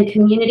research and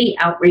community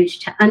outreach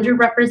to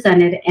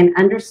underrepresented and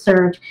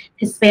underserved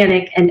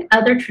Hispanic and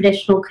other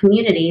traditional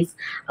communities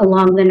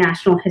along the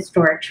National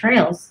Historic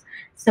Trails.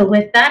 So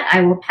with that,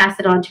 I will pass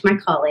it on to my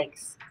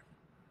colleagues.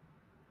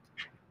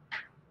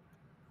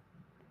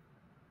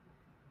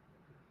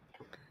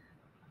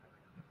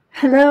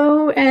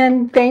 Hello,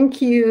 and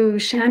thank you,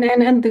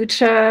 Shannon and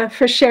Lucha,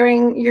 for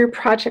sharing your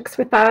projects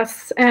with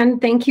us.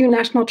 And thank you,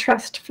 National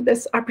Trust, for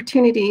this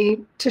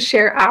opportunity to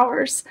share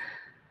ours.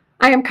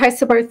 I am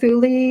Kaisa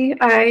Barthuli.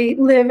 I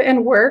live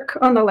and work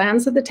on the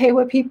lands of the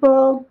Tewa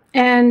people,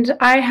 and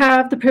I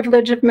have the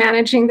privilege of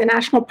managing the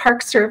National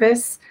Park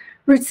Service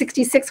Route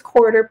 66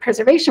 Corridor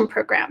Preservation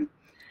Program.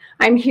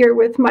 I'm here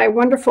with my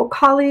wonderful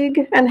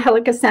colleague,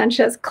 Angelica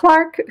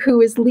Sanchez-Clark, who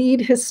is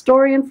lead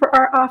historian for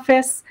our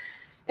office.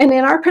 And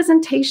in our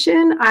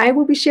presentation, I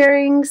will be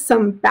sharing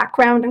some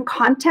background and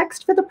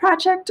context for the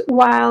project,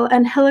 while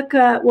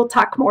Angelica will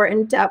talk more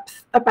in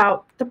depth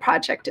about the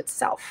project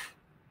itself.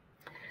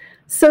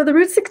 So the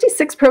Route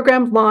 66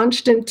 program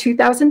launched in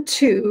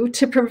 2002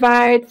 to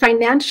provide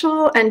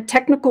financial and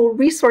technical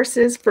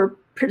resources for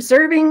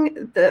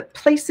preserving the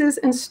places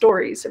and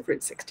stories of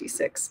Route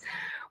 66.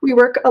 We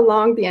work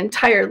along the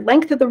entire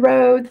length of the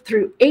road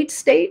through 8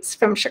 states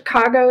from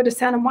Chicago to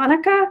Santa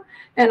Monica,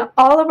 and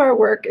all of our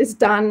work is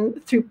done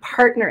through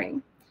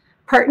partnering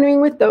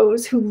with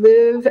those who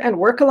live and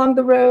work along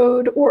the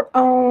road or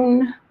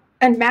own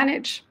and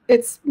manage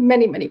its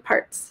many, many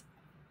parts.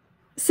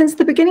 Since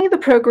the beginning of the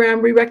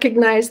program, we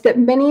recognize that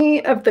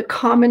many of the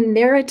common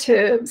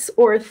narratives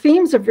or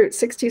themes of Route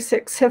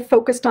 66 have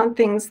focused on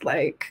things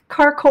like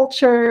car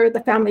culture, the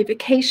family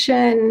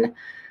vacation,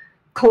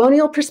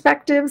 colonial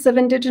perspectives of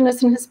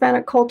Indigenous and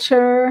Hispanic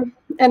culture,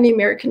 and the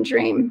American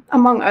dream,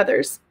 among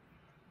others.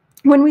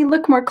 When we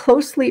look more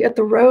closely at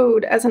the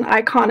road as an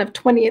icon of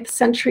 20th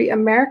century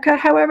America,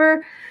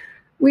 however,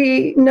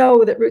 we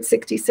know that Route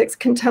 66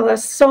 can tell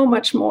us so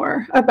much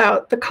more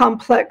about the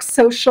complex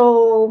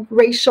social,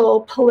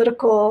 racial,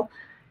 political,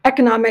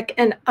 economic,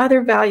 and other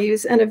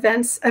values and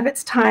events of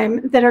its time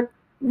that are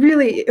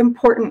really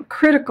important,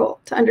 critical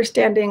to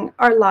understanding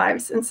our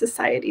lives and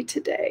society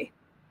today.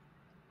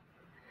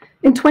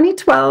 In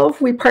 2012,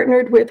 we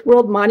partnered with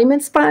World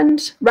Monuments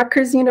Fund,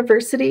 Rutgers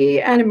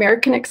University, and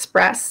American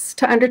Express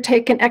to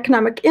undertake an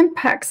economic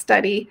impact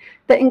study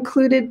that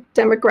included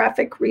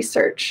demographic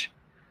research.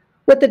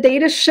 What the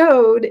data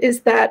showed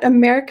is that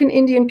American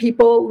Indian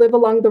people live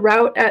along the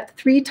route at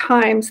 3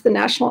 times the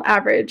national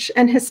average,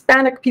 and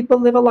Hispanic people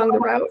live along the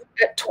route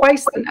at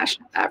twice the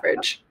national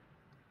average.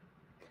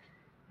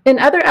 In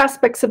other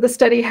aspects of the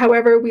study,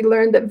 however, we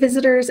learned that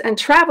visitors and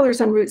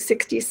travelers on Route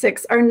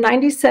 66 are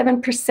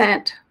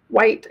 97%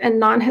 white and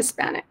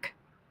non-Hispanic.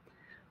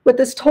 What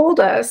this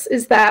told us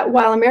is that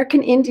while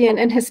American Indian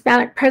and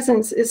Hispanic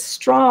presence is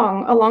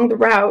strong along the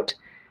route,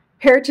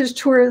 heritage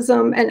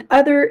tourism and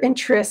other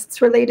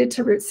interests related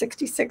to Route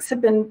 66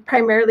 have been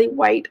primarily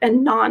white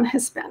and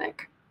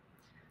non-Hispanic.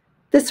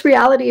 This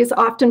reality is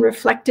often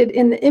reflected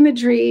in the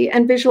imagery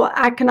and visual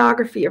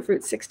iconography of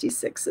Route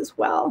 66 as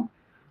well.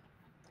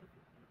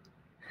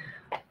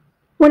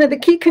 One of the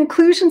key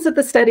conclusions of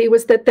the study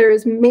was that there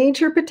is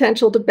major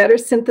potential to better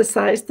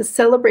synthesize the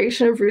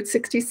celebration of Route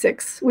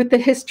 66 with the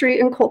history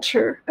and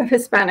culture of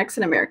Hispanics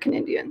and American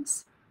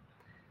Indians.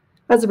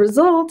 As a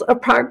result, a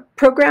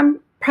program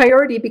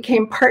priority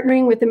became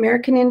partnering with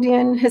American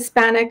Indian,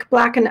 Hispanic,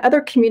 Black, and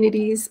other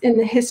communities in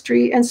the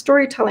history and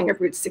storytelling of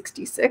Route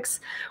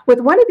 66, with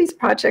one of these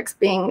projects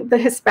being the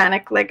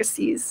Hispanic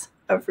Legacies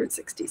of Route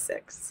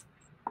 66.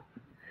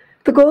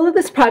 The goal of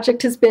this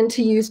project has been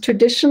to use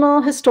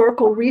traditional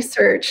historical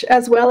research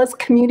as well as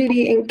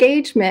community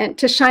engagement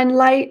to shine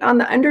light on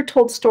the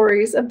undertold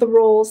stories of the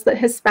roles that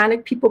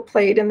Hispanic people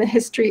played in the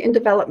history and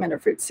development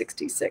of Route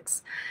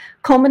 66,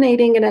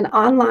 culminating in an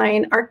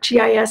online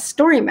ArcGIS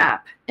story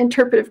map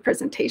interpretive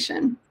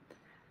presentation.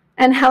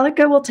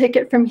 Angelica will take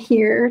it from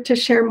here to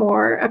share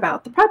more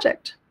about the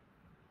project.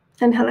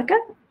 Angelica?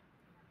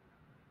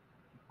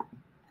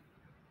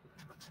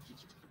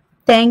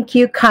 Thank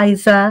you,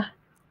 Kaisa.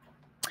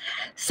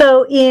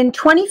 So in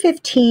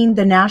 2015,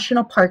 the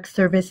National Park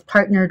Service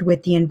partnered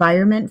with the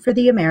Environment for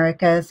the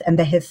Americas and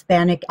the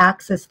Hispanic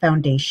Access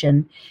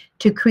Foundation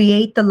to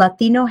create the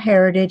Latino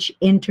Heritage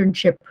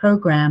Internship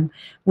Program,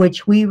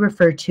 which we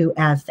refer to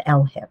as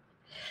LHIP.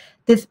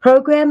 This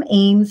program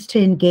aims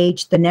to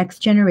engage the next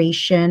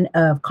generation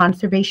of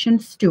conservation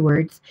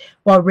stewards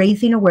while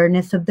raising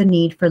awareness of the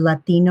need for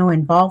Latino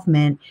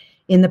involvement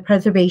in the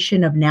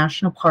preservation of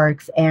national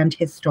parks and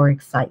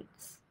historic sites.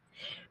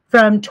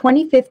 From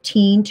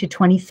 2015 to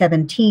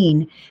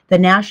 2017, the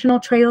National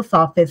Trails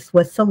Office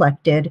was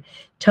selected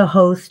to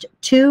host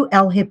 2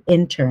 LHIP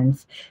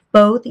interns,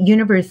 both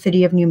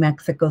University of New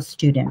Mexico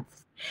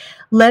students.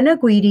 Lena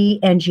Guidi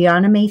and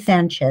Gianna May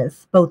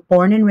Sanchez, both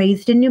born and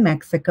raised in New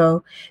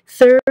Mexico,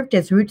 served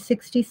as Route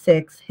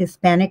 66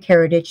 Hispanic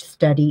Heritage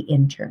Study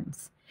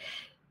interns.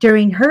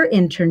 During her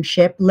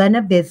internship,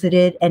 Lena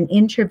visited and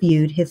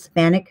interviewed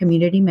Hispanic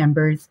community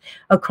members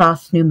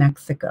across New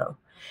Mexico.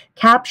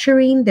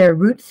 capturing their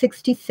Route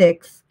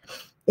 66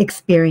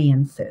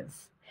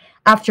 experiences.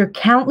 After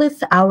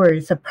countless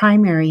hours of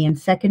primary and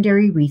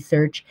secondary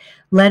research,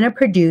 Lena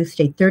produced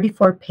a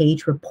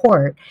 34-page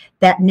report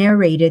that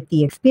narrated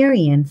the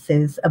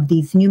experiences of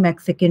these New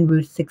Mexican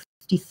Route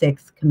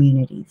 66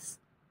 communities.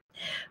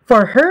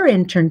 For her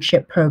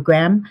internship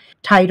program,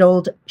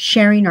 titled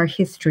Sharing Our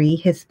History,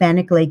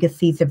 Hispanic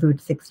Legacies of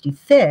Route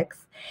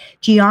 66,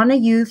 Gianna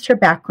used her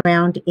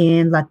background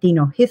in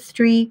Latino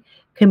history,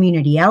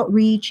 community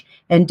outreach,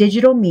 and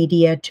digital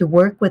media to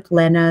work with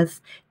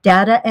Lena's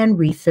data and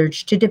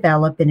research to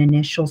develop an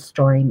initial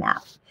story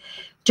map.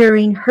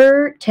 During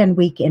her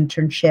 10-week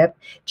internship,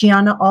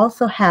 Gianna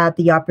also had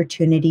the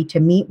opportunity to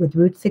meet with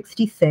Route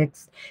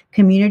 66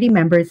 community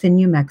members in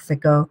New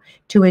Mexico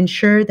to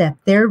ensure that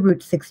their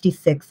Route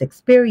 66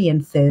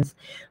 experiences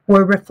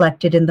were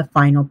reflected in the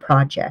final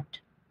project.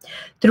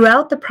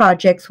 Throughout the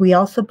projects, we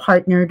also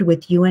partnered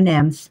with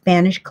UNM's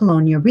Spanish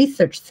Colonial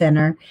Research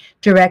Center,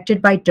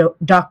 directed by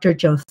Dr.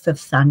 Joseph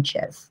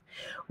Sanchez.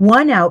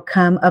 One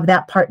outcome of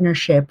that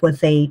partnership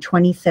was a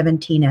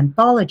 2017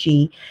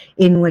 anthology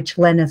in which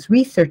Lena's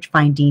research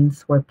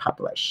findings were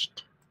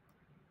published.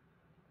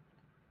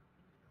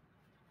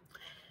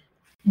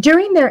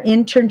 During their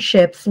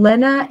internships,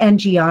 Lena and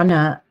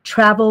Gianna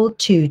traveled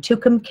to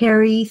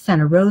Tucumcari,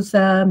 Santa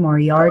Rosa,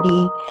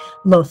 Moriarty,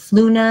 Los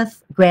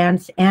Lunas,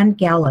 Grants, and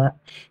Gallup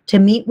to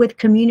meet with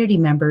community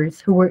members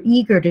who were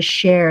eager to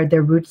share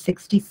their Route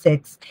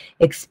 66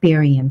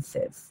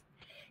 experiences.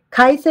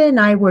 Kaisa and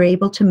I were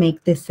able to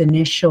make this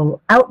initial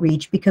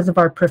outreach because of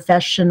our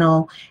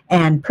professional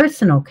and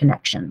personal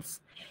connections.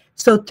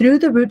 So through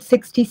the Route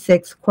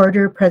 66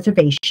 Corridor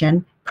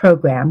Preservation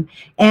Program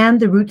and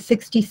the Route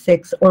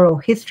 66 Oral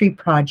History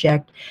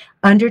Project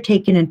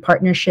undertaken in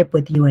partnership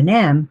with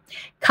UNM,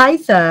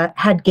 Kaisa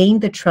had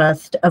gained the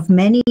trust of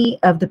many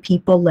of the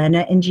people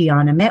Lena and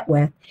Gianna met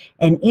with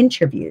and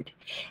interviewed.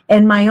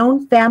 And my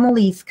own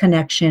family's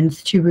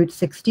connections to Route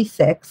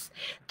 66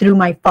 through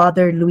my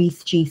father,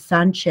 Luis G.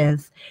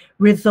 Sanchez,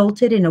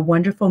 resulted in a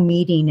wonderful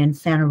meeting in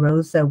Santa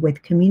Rosa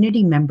with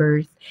community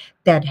members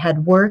that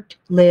had worked,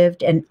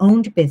 lived, and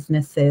owned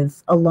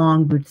businesses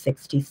along Route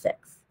 66.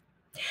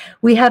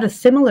 We had a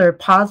similar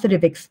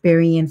positive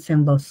experience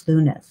in Los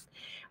Lunas,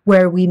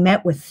 where we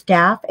met with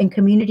staff and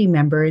community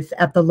members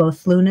at the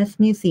Los Lunas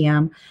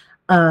Museum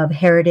of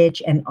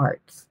Heritage and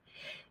Arts.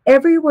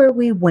 Everywhere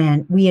we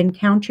went, we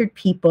encountered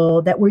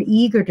people that were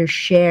eager to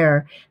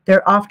share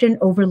their often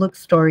overlooked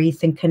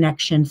stories and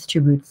connections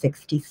to Route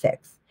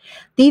 66.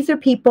 These are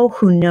people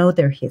who know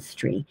their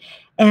history,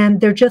 and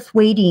they're just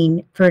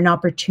waiting for an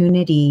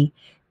opportunity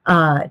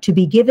to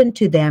be given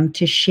to them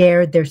to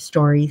share their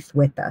stories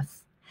with us.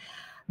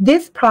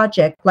 This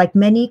project, like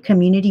many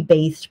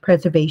community-based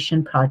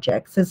preservation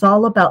projects, is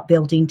all about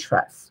building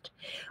trust.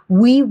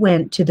 We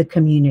went to the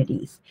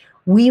communities.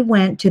 We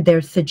went to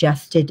their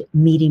suggested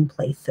meeting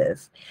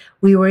places.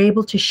 We were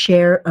able to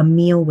share a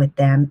meal with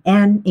them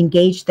and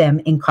engage them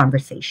in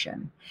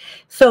conversation.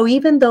 So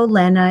even though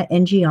Lena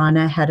and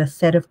Gianna had a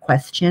set of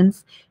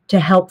questions to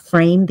help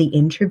frame the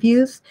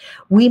interviews,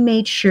 we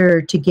made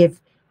sure to give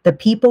the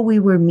people we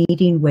were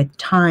meeting with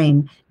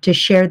time to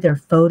share their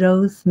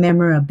photos,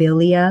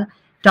 memorabilia,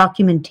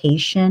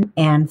 documentation,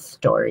 and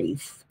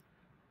stories.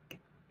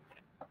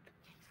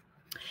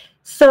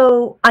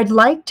 So I'd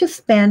like to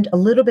spend a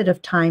little bit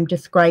of time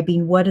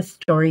describing what a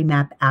story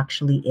map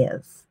actually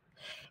is.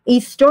 A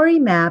story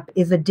map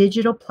is a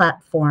digital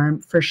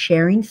platform for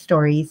sharing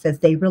stories as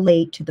they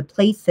relate to the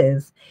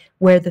places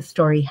where the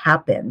story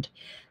happened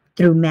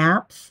through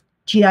maps,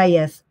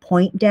 GIS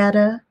point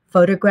data,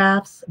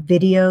 photographs,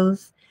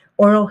 videos,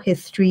 oral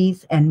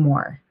histories, and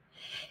more.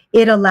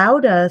 It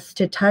allowed us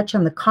to touch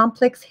on the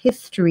complex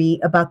history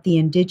about the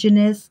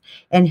indigenous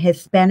and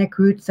Hispanic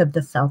roots of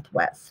the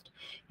Southwest,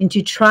 and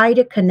to try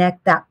to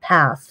connect that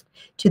past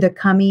to the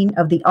coming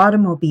of the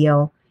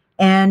automobile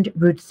and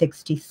Route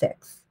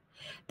 66.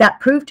 That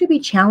proved to be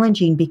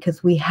challenging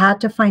because we had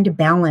to find a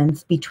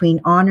balance between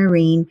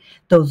honoring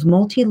those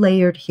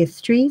multi-layered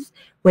histories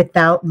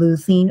without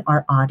losing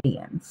our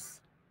audience.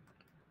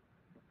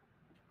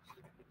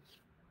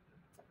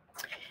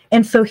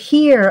 And so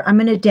here, I'm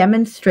going to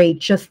demonstrate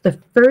just the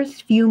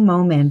first few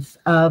moments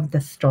of the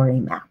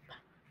story map.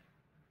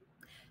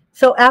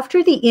 So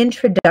after the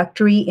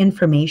introductory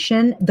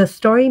information, the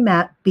story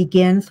map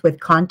begins with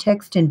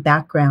context and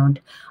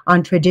background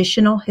on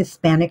traditional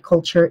Hispanic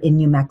culture in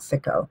New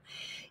Mexico,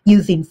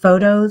 using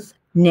photos,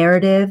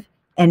 narrative,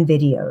 and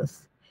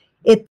videos.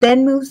 It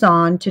then moves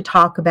on to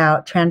talk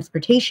about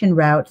transportation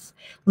routes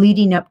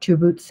leading up to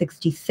Route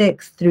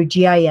 66 through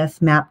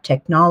GIS map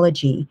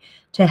technology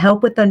to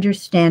help with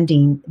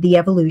understanding the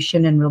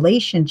evolution and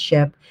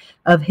relationship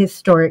of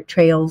historic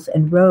trails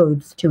and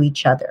roads to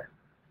each other.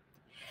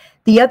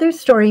 The other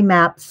story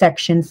map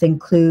sections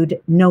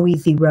include No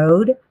Easy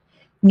Road,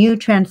 New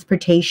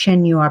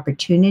Transportation, New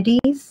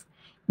Opportunities,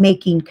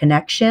 Making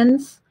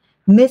Connections,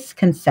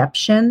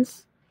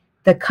 Misconceptions,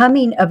 The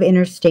Coming of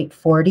Interstate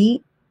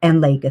 40,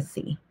 and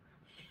Legacy.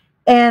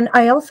 And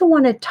I also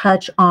want to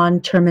touch on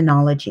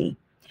terminology.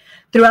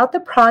 Throughout the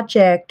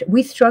project,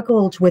 we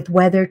struggled with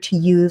whether to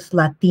use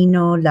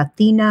Latino,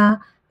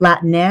 Latina,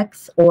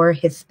 Latinx, or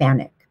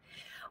Hispanic.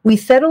 We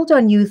settled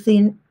on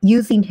using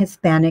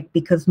Hispanic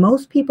because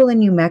most people in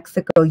New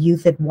Mexico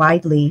use it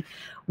widely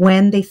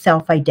when they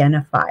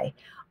self-identify,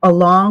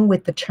 along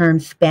with the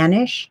terms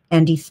Spanish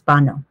and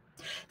Hispano.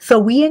 So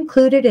we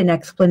included an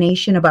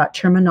explanation about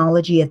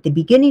terminology at the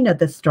beginning of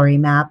the story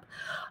map,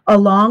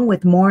 along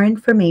with more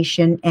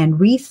information and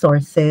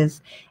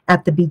resources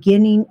at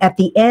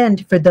the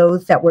end for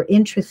those that were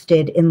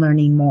interested in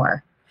learning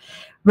more.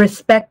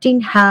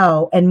 Respecting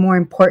how, and more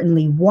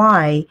importantly,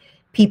 why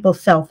people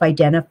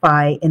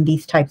self-identify in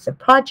these types of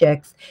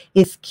projects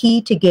is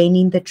key to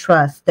gaining the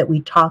trust that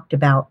we talked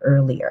about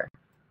earlier.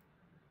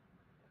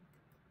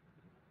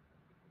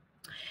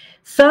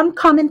 Some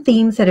common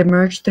themes that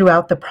emerged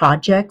throughout the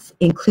projects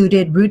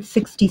included Route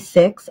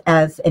 66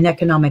 as an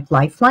economic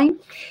lifeline,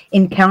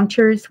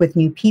 encounters with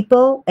new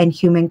people, and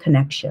human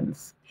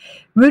connections.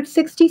 Route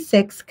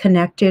 66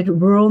 connected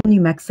rural New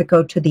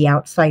Mexico to the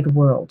outside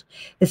world,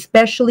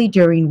 especially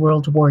during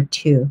World War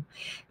II.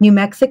 New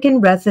Mexican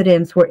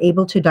residents were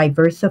able to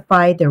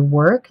diversify their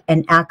work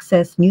and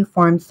access new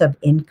forms of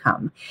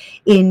income,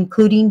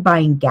 including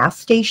buying gas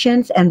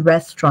stations and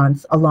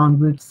restaurants along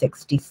Route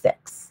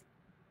 66.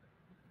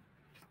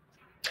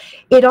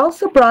 It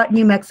also brought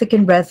New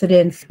Mexican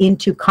residents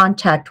into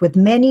contact with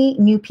many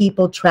new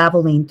people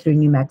traveling through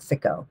New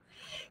Mexico.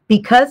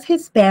 Because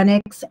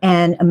Hispanics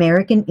and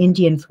American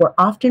Indians were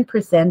often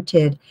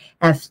presented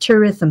as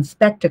tourism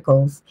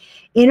spectacles,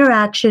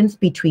 interactions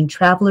between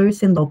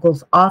travelers and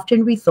locals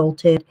often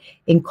resulted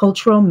in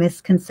cultural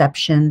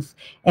misconceptions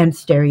and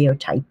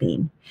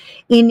stereotyping.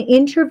 In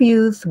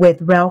interviews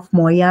with Ralph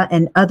Moya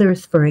and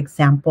others, for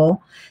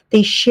example,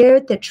 they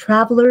shared that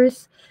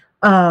travelers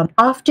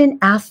often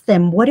asked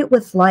them what it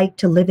was like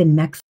to live in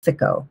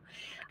Mexico,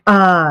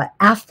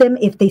 asked them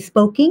if they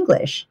spoke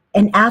English,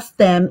 and asked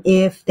them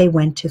if they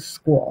went to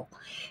school.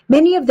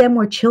 Many of them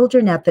were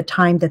children at the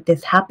time that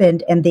this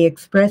happened, and they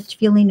expressed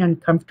feeling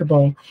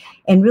uncomfortable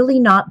and really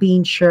not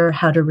being sure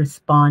how to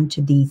respond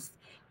to these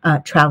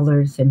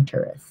travelers and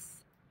tourists.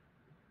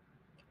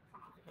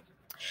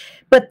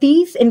 But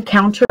these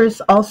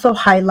encounters also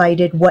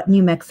highlighted what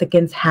New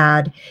Mexicans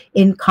had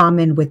in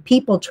common with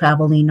people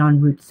traveling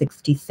on Route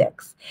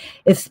 66,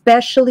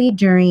 especially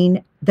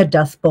during the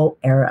Dust Bowl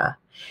era.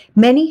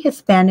 Many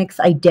Hispanics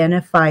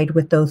identified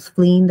with those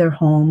fleeing their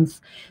homes,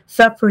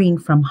 suffering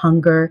from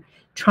hunger,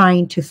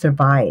 trying to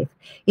survive.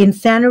 In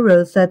Santa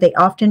Rosa, they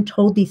often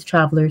told these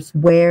travelers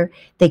where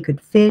they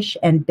could fish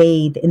and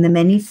bathe in the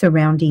many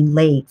surrounding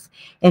lakes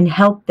and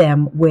help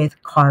them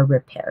with car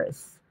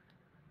repairs.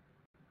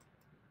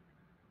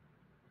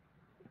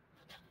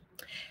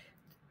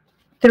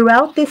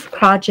 Throughout this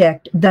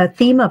project, the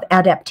theme of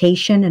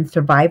adaptation and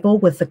survival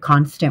was a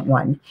constant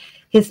one.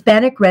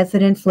 Hispanic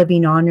residents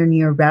living on or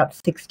near Route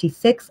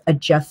 66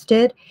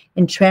 adjusted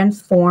and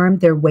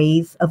transformed their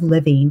ways of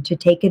living to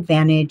take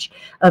advantage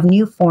of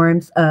new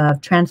forms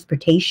of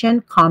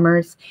transportation,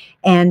 commerce,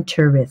 and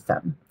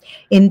tourism.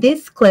 In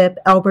this clip,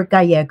 Albert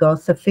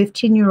Gallegos, a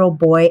 15-year-old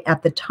boy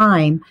at the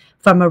time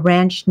from a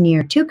ranch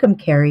near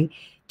Tucumcari,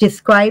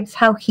 describes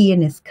how he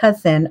and his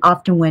cousin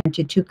often went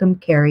to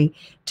Tucumcari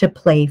to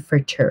play for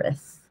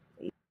tourists.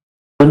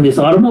 When this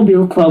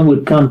automobile club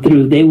would come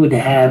through, they would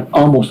have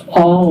almost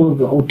all of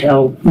the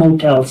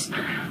motels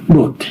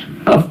booked.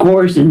 Of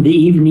course, in the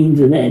evenings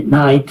and at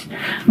night,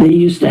 they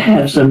used to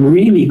have some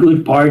really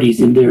good parties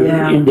in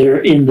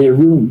their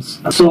rooms.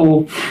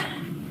 So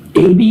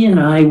Amy and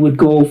I would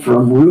go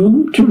from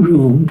room to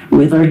room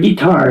with our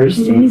guitars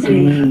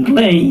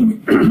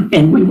playing,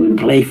 and we would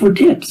play for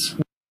tips.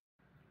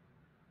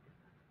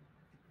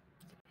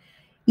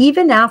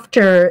 Even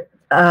after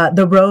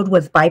the road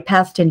was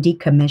bypassed and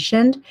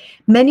decommissioned,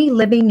 many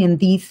living in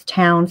these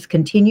towns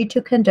continued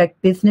to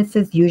conduct business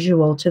as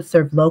usual to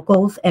serve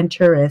locals and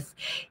tourists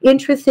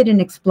interested in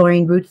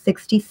exploring Route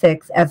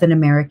 66 as an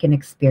American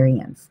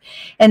experience.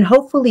 And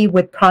hopefully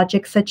with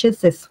projects such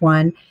as this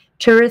one,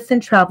 tourists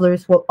and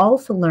travelers will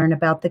also learn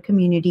about the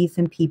communities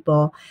and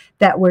people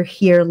that were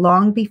here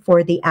long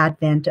before the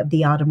advent of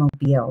the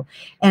automobile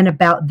and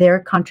about their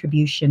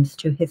contributions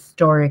to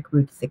historic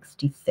Route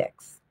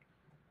 66.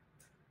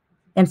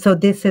 And so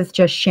this is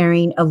just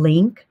sharing a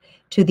link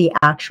to the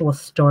actual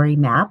story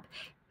map.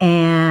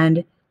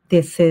 And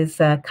this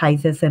is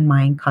Kaisa's and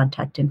mine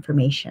contact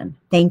information.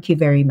 Thank you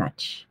very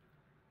much.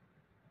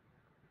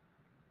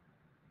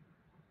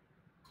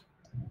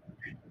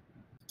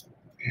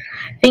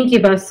 Thank you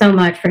both so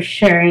much for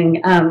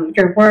sharing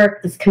your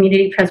work, this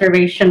community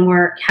preservation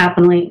work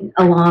happening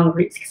along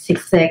Route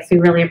 66. We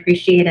really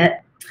appreciate it.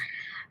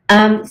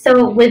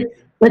 So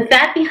with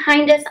that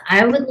behind us,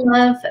 I would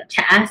love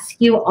to ask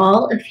you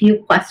all a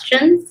few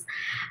questions,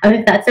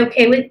 if that's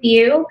okay with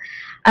you.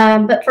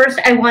 But first,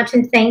 I want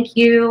to thank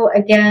you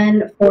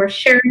again for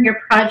sharing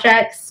your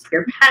projects,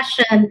 your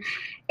passion,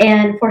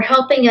 and for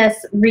helping us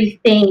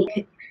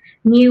rethink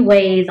new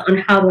ways on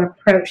how to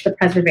approach the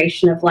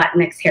preservation of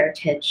Latinx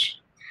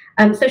heritage.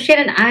 So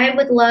Shannon, I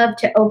would love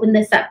to open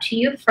this up to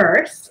you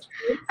first.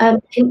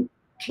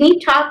 Can you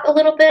talk a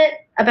little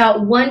bit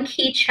about one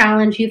key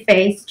challenge you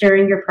faced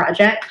during your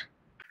project?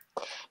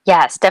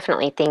 Yes,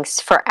 definitely.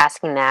 Thanks for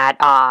asking that.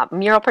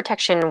 Mural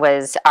protection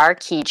was our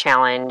key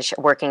challenge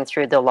working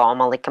through the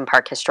La'oma Lincoln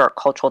Park Historic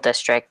Cultural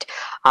District.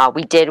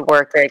 We did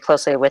work very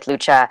closely with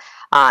Lucha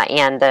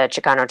and the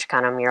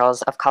Chicano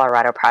Murals of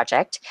Colorado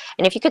project.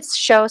 And if you could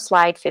show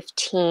slide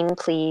 15,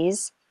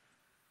 please.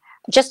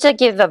 Just to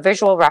give a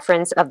visual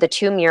reference of the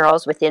two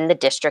murals within the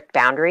district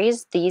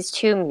boundaries, these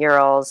two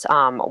murals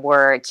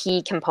were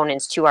key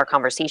components to our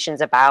conversations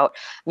about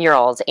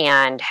murals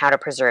and how to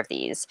preserve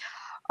these.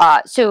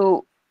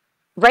 So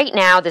right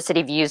now, the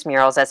city views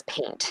murals as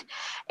paint,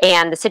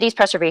 and the city's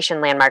preservation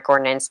landmark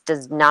ordinance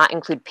does not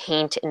include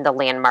paint in the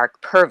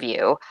landmark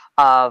purview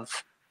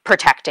of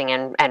protecting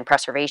and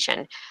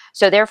preservation.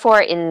 So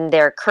therefore, in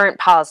their current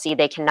policy,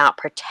 they cannot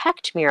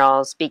protect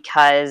murals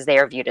because they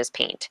are viewed as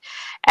paint.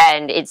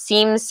 And it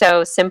seems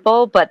so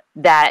simple, but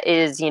that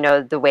is,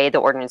 the way the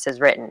ordinance is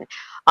written.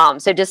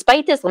 So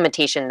despite this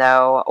limitation,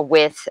 though,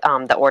 with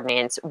the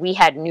ordinance, we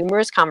had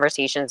numerous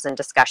conversations and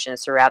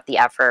discussions throughout the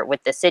effort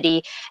with the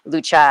city,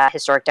 Lucha,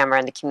 Historic Denver,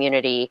 and the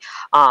community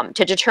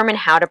to determine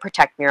how to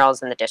protect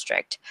murals in the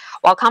district.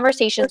 While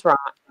conversations were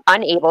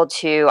unable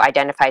to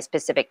identify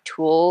specific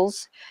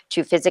tools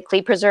to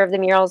physically preserve the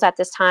murals at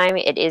this time,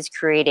 it is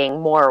creating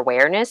more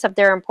awareness of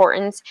their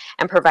importance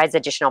and provides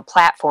additional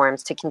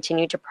platforms to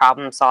continue to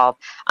problem solve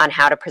on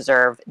how to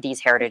preserve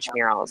these heritage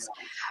murals.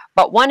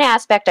 But one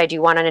aspect I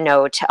do want to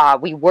note,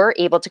 we were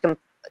able to complete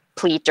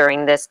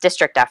during this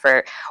district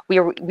effort, we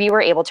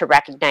were able to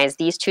recognize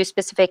these two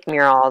specific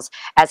murals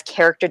as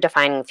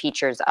character-defining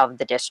features of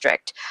the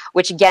district,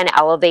 which again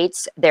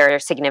elevates their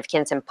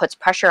significance and puts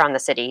pressure on the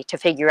city to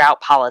figure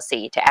out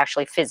policy to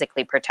actually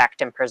physically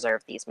protect and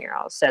preserve these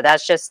murals. So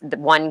that's just the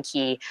one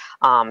key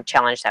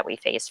challenge that we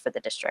faced for the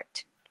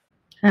district.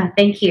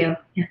 Thank you.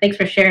 Yeah, thanks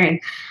for sharing.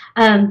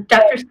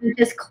 Dr.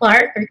 Sanchez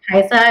Clark or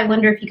Kaisa, I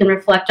wonder if you can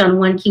reflect on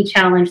one key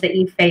challenge that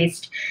you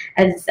faced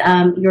as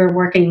you're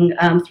working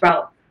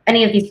throughout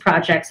any of these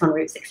projects on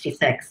Route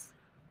 66.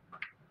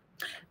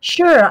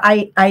 Sure,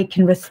 I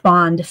can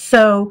respond.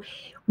 So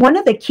one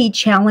of the key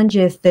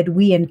challenges that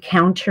we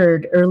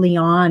encountered early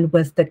on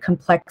was the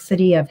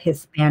complexity of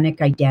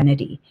Hispanic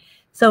identity.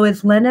 So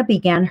as Lena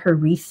began her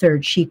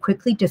research, she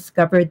quickly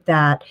discovered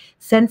that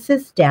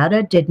census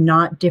data did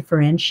not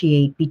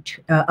differentiate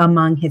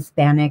among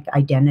Hispanic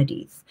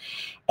identities.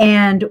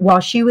 And while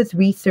she was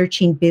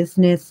researching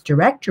business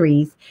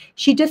directories,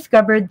 she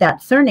discovered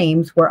that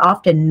surnames were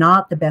often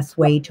not the best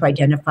way to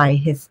identify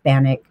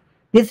Hispanic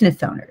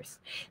business owners.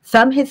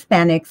 Some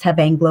Hispanics have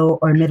Anglo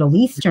or Middle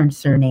Eastern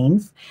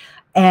surnames,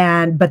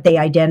 but they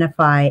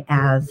identify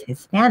as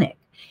Hispanic.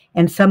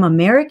 And some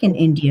American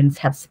Indians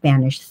have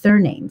Spanish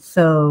surnames.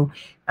 So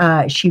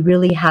she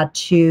really had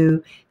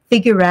to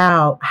figure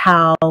out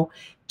how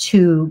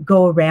to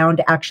go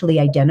around actually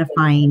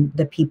identifying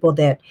the people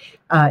that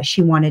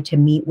she wanted to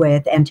meet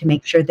with and to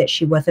make sure that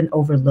she wasn't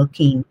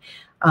overlooking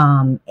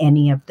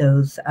any of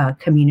those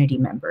community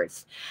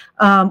members.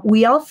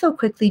 We also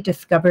quickly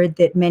discovered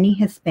that many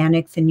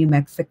Hispanics in New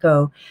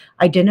Mexico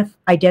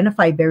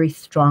identify very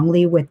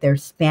strongly with their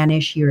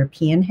Spanish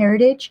European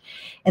heritage,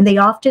 and they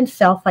often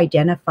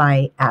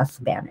self-identify as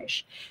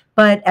Spanish.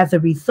 But as a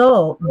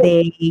result,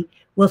 they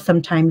will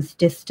sometimes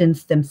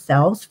distance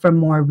themselves from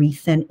more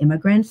recent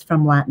immigrants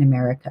from Latin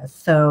America.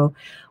 So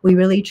we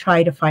really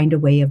try to find a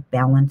way of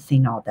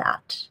balancing all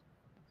that.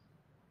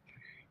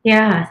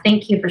 Yeah,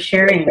 thank you for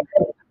sharing.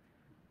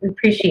 We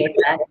appreciate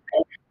that.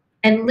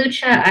 And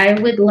Lucha, I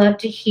would love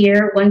to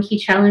hear one key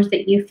challenge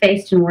that you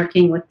faced in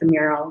working with the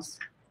murals.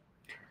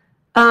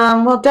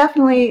 Well,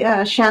 definitely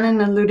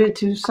Shannon alluded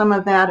to some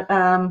of that.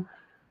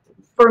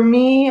 For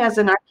me, as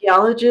an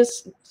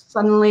archaeologist,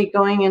 suddenly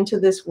going into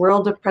this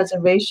world of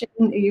preservation,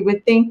 you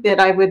would think that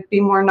I would be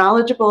more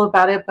knowledgeable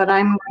about it, but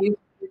I'm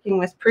working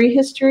with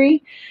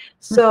prehistory.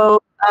 So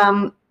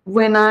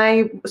when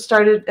I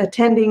started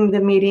attending the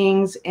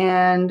meetings,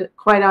 and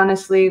quite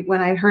honestly,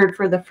 when I heard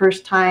for the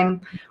first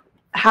time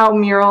how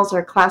murals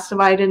are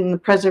classified in the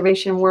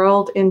preservation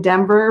world in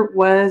Denver,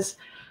 was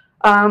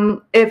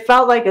it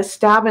felt like a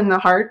stab in the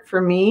heart for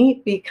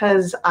me,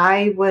 because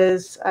I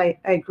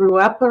grew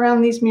up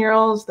around these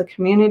murals. The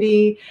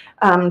community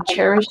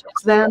cherishes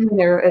them.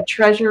 They're a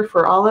treasure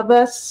for all of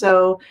us.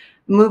 So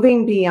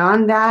moving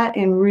beyond that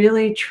and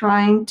really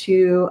trying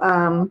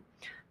to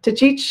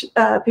teach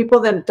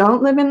people that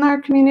don't live in our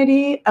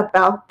community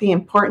about the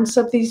importance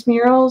of these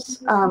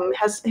murals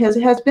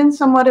has been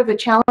somewhat of a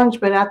challenge,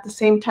 but at the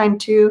same time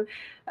too,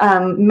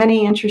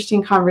 many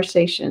interesting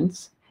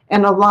conversations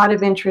and a lot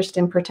of interest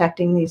in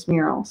protecting these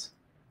murals.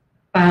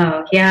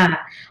 Wow, yeah.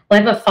 Well,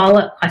 I have a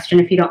follow-up question,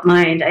 if you don't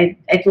mind.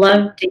 I'd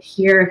love to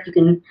hear if you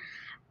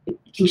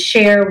can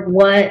share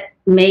what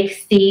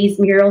makes these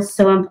murals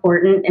so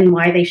important and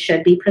why they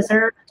should be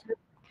preserved.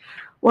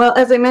 Well,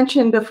 as I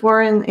mentioned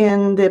before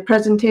in the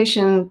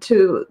presentation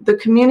to the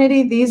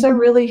community, these are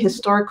really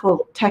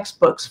historical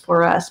textbooks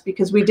for us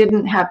because we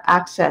didn't have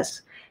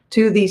access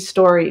to these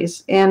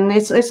stories. And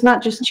it's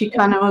not just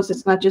Chicanos,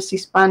 it's not just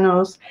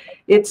Hispanos,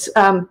 it's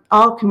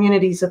all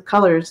communities of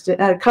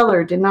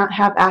color did not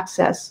have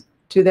access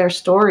to their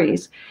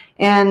stories.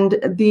 And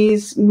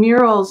these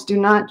murals do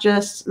not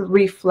just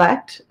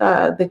reflect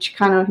the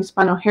Chicano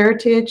Hispano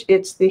heritage,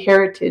 it's the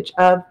heritage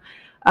of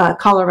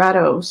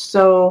Colorado.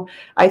 So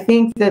I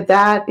think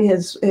that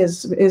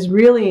is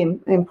really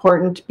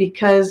important,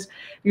 because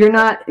you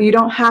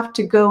don't have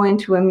to go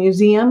into a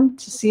museum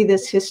to see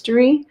this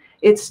history.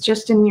 It's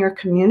just in your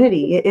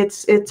community.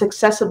 It's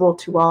accessible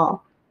to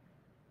all.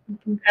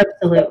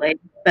 Absolutely.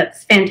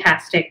 That's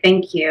fantastic.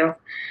 Thank you.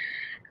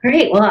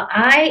 Great. Well,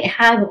 I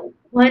have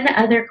one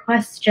other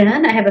question.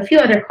 I have a few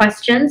other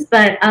questions,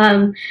 but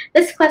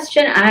this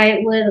question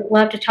I would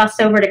love to toss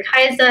over to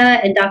Kaisa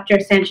and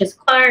Dr.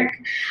 Sanchez-Clark.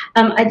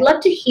 I'd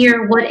love to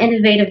hear what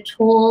innovative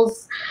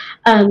tools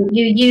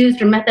you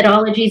used or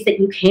methodologies that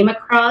you came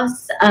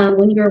across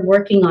when you were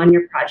working on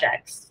your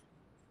projects.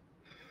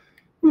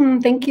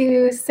 Thank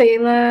you,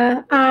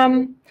 Selah.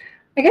 I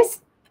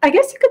guess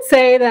you could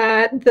say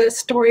that the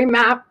story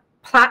map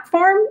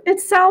platform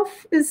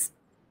itself is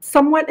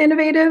somewhat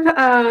innovative,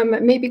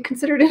 maybe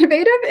considered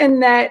innovative, in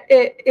that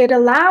it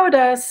allowed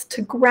us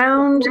to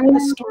ground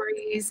the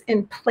stories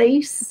in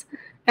place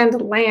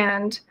and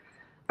land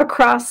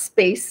across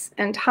space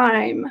and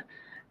time,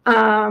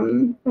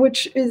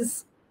 which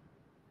is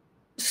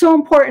so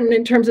important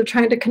in terms of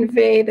trying to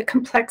convey the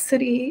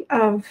complexity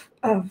of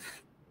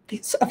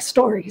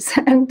stories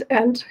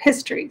and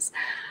histories.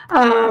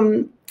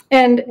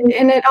 And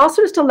it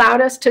also just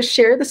allowed us to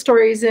share the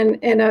stories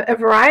in a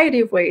variety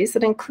of ways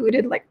that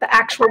included like the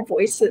actual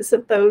voices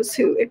of those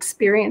who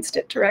experienced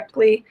it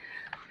directly.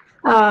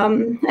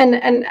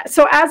 And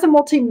so as a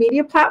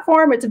multimedia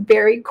platform, it's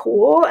very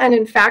cool. And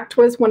in fact,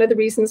 was one of the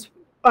reasons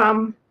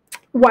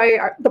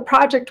why the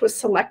project was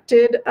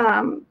selected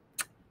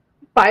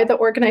by the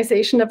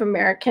Organization of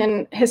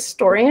American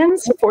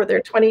Historians for their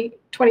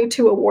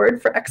 2022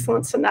 Award for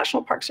Excellence in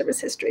National Park Service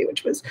History,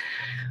 which was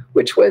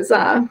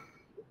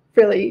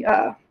really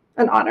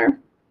an honor.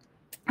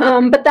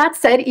 But that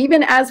said,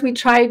 even as we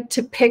tried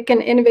to pick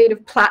an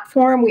innovative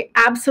platform, we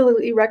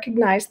absolutely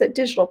recognize that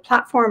digital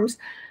platforms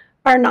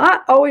are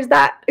not always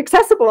that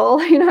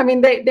accessible. You know, I mean,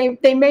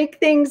 they make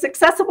things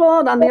accessible,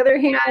 and on the other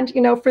hand,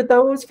 you know,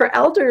 for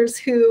elders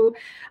who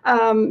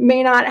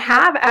may not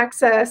have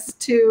access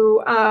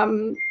to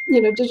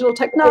you know, digital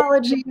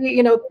technology,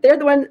 you know, they're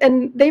the ones,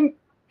 and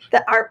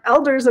that our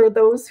elders are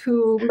those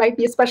who might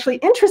be especially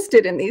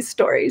interested in these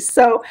stories.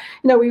 So,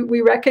 you know,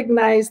 we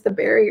recognize the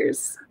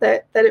barriers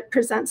that it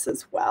presents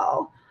as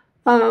well.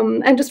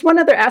 And just one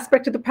other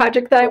aspect of the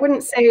project that I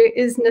wouldn't say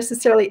is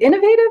necessarily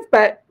innovative,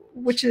 but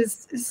which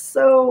is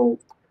so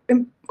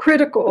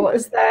critical,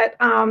 is that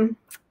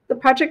the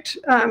project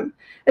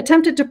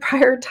attempted to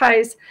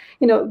prioritize,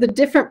 you know, the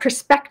different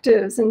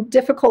perspectives and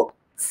difficult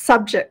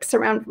subjects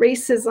around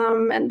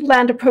racism and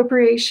land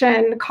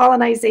appropriation,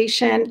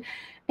 colonization,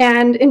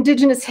 and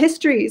Indigenous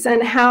histories,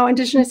 and how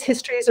Indigenous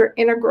histories are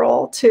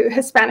integral to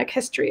Hispanic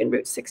history in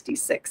Route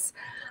 66.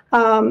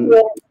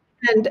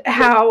 And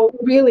how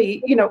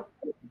really, you know,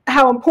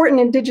 how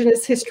important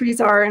Indigenous histories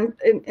are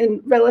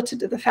in relative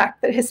to the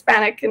fact that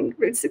Hispanic and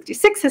Route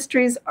 66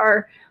 histories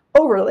are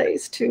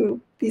overlays to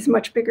these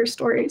much bigger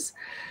stories.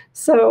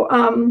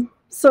 So,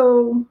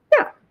 so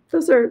yeah,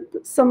 those are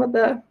some of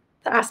the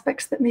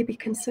aspects that may be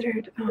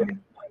considered.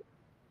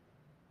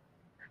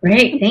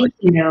 Great, thank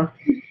you.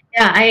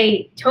 Yeah,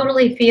 I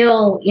totally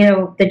feel, you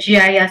know, the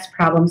GIS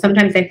problem.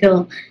 Sometimes I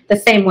feel the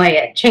same way.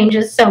 It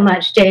changes so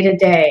much day to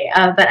day.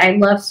 But I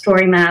love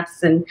story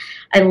maps, and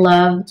I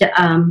loved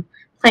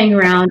playing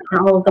around on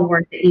all of the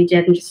work that you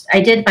did. And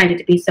I did find it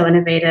to be so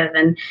innovative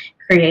and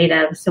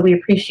creative. So we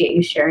appreciate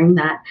you sharing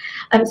that.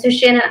 So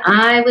Shannon,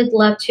 I would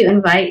love to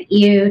invite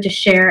you to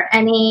share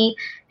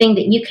anything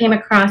that you came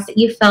across that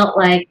you felt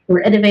like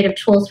were innovative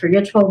tools for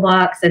your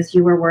toolbox as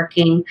you were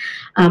working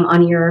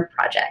on your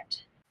project.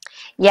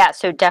 Yeah,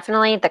 so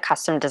definitely the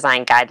custom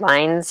design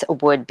guidelines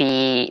would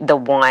be the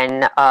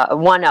one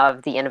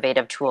of the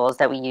innovative tools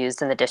that we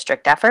used in the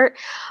district effort.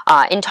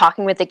 In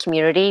talking with the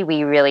community,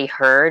 we really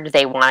heard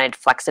they wanted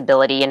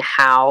flexibility in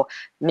how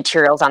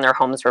materials on their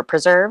homes were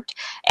preserved.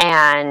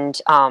 And,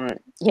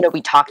 you know,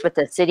 we talked with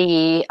the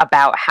city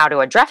about how to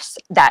address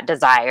that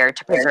desire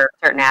to preserve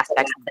certain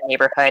aspects of the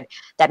neighborhood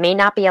that may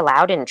not be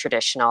allowed in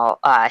traditional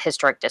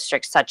historic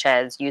districts, such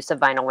as use of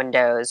vinyl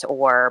windows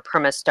or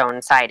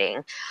permastone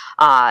siding.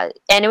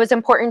 And it was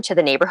important to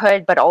the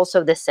neighborhood, but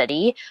also the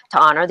city, to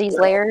honor these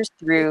layers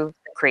through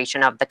the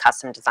creation of the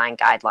custom design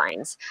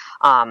guidelines.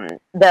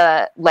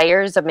 The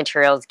layers of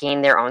materials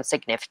gain their own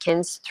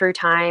significance through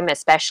time,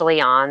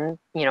 especially on,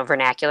 you know,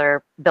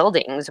 vernacular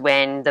buildings,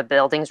 when the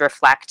buildings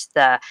reflect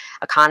the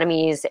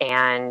economies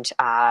and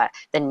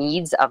the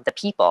needs of the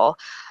people.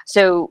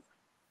 So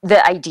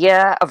the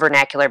idea of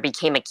vernacular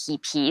became a key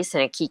piece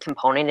and a key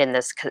component in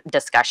this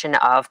discussion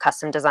of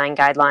custom design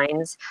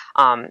guidelines.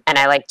 And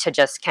I like to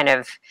just kind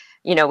of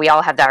you know, we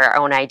all have our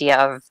own idea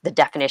of the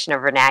definition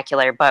of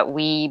vernacular, but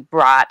we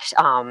brought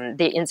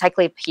the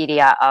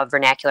Encyclopedia of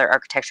Vernacular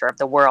Architecture of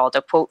the World.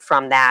 A quote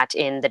from that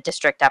in the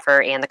district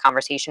effort and the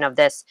conversation of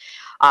this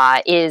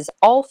is,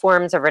 all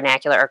forms of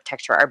vernacular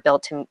architecture are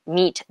built to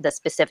meet the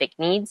specific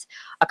needs,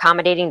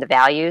 accommodating the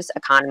values,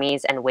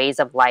 economies, and ways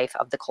of life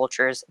of the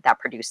cultures that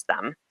produce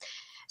them.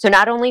 So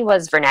not only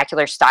was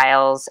vernacular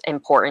styles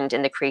important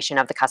in the creation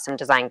of the custom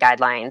design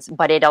guidelines,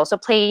 but it also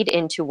played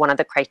into one of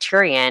the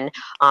criterion.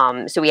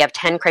 So we have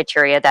 10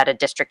 criteria that a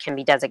district can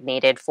be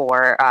designated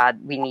for.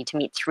 We need to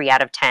meet 3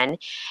 out of 10.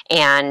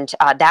 And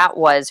that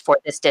was for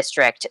this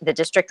district. The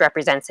district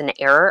represents an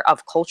era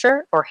of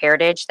culture or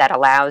heritage that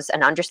allows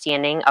an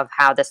understanding of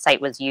how the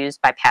site was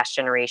used by past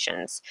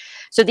generations.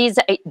 So these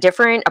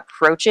different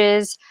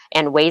approaches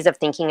and ways of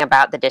thinking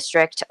about the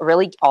district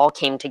really all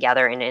came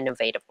together in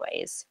innovative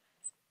ways.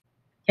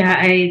 Yeah,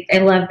 I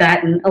love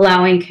that, and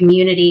allowing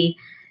community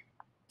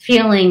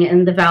feeling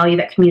and the value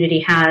that community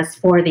has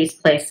for these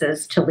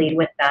places to lead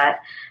with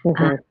that.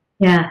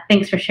 Yeah,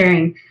 thanks for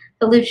sharing.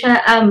 So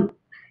Lucia,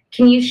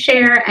 can you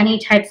share any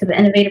types of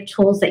innovative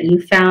tools that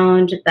you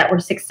found that were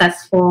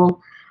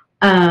successful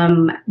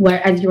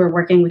as you were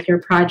working with your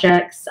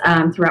projects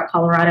throughout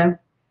Colorado?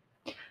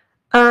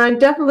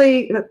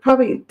 Definitely,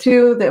 probably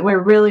 2 that were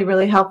really,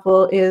 really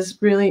helpful is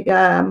really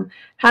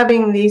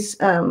having these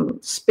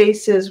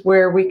spaces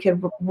where we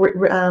could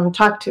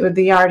talk to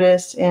the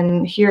artists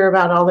and hear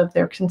about all of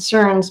their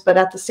concerns. But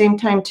at the same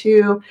time,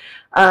 too,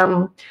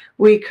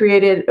 we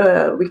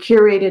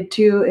curated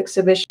 2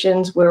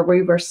 exhibitions where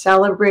we were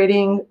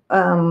celebrating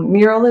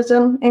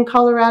muralism in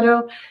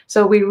Colorado.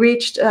 So we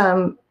reached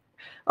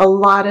a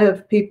lot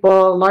of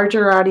people,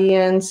 larger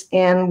audience,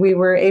 and we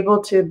were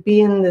able to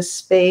be in this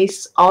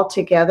space all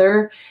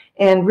together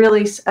and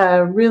really,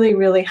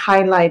 really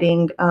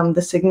highlighting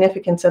the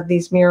significance of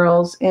these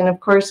murals. And of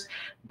course,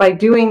 by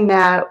doing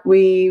that,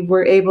 we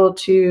were able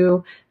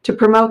to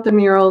promote the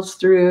murals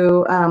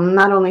through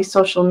not only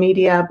social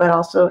media, but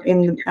also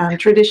in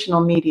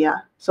traditional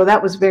media. So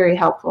that was very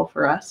helpful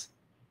for us.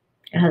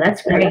 Yeah,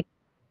 that's great.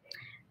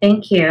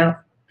 Thank you.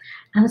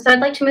 So I'd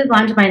like to move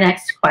on to my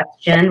next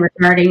question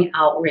regarding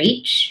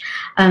outreach.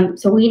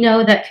 So we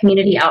know that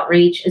community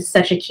outreach is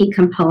such a key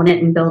component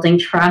in building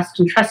trust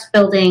and trust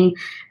building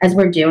as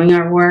we're doing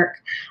our work.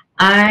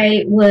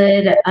 I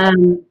would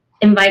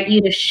invite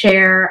you to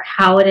share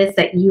how it is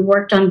that you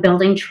worked on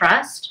building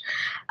trust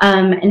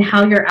and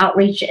how your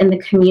outreach in the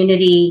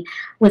community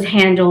was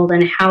handled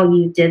and how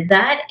you did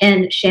that.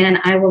 And Shannon,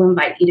 I will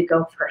invite you to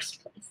go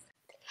first, please.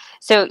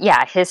 So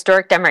yeah,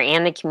 Historic Denver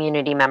and the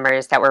community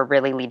members that were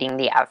really leading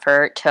the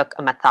effort took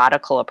a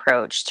methodical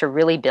approach to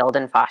really build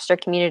and foster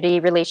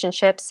community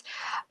relationships.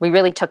 We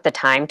really took the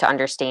time to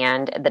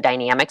understand the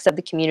dynamics of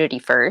the community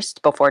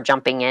first before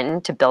jumping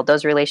in to build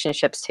those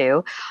relationships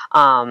too,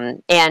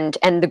 and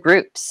the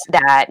groups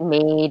that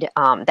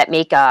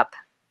make up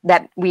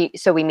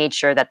so we made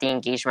sure that the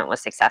engagement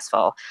was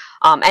successful,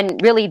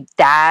 and really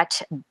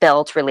that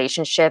built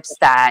relationships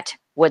that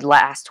would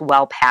last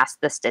well past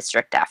this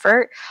district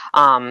effort,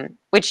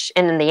 which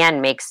in the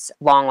end makes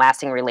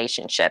long-lasting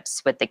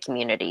relationships with the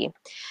community.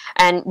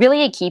 And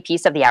really a key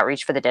piece of the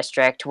outreach for the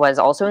district was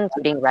also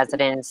including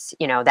residents,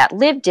 you know, that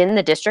lived in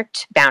the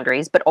district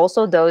boundaries, but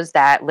also those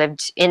that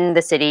lived in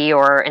the city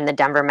or in the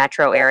Denver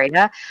metro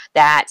area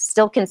that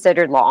still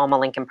considered La Alma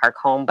Lincoln Park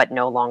home, but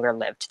no longer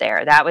lived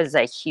there. That was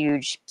a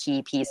huge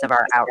key piece of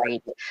our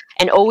outreach,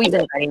 and always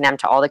inviting them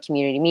to all the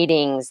community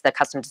meetings, the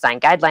custom design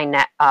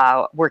guideline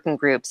working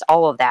groups,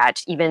 all of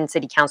that, even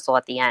city council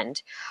at the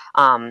end.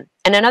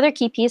 And another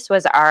key piece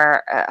was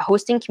our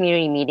hosting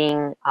community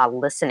meeting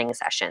listening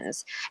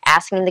sessions,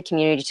 asking the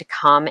community to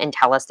come and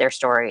tell us their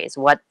stories,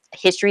 what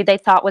history they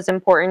thought was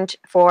important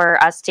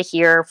for us to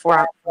hear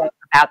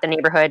about the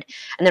neighborhood,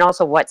 and then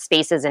also what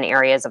spaces and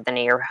areas of the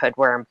neighborhood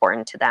were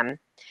important to them.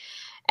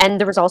 And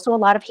there was also a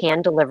lot of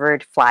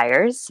hand-delivered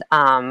flyers.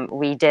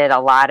 We did a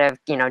lot of,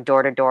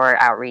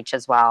 door-to-door outreach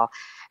as well.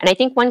 And I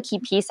think one key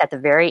piece at the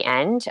very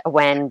end,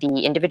 when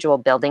the individual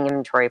building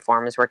inventory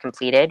forms were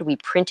completed, we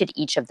printed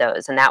each of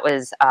those. And that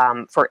was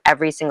for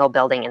every single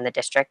building in the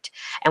district.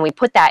 And we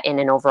put that in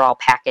an overall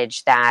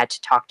package that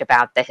talked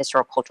about the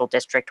historical cultural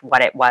district,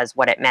 what it was,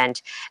 what it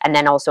meant, and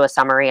then also a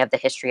summary of the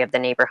history of the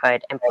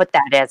neighborhood, and put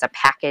that as a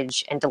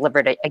package and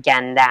delivered it,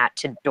 again, that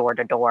to door,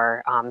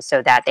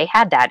 so that they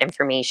had that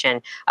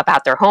information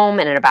about their home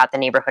and about the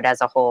neighborhood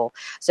as a whole.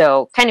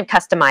 So kind of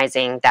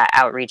customizing that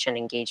outreach and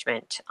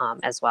engagement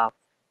as well.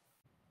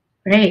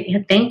 Great, yeah,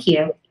 thank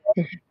you.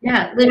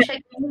 Yeah, Lucia,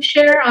 can you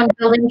share on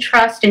building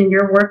trust in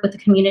your work with the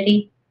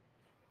community?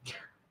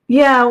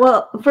 Yeah,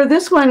 well, for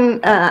this one,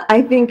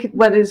 I think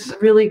what is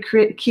really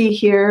key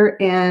here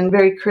and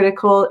very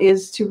critical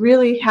is to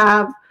really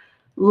have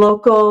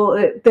local,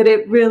 that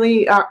it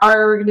really,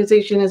 our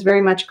organization is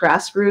very much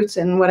grassroots.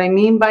 And what I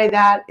mean by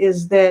that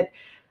is that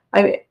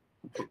I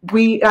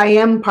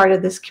am part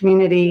of this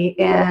community,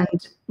 and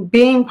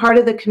being part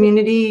of the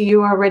community,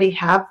 you already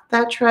have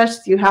that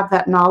trust, you have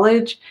that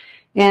knowledge.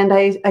 And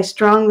I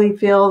strongly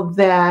feel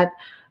that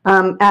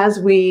As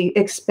we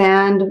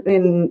expand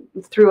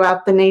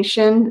throughout the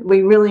nation,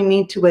 we really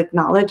need to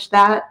acknowledge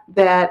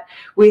that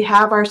we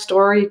have our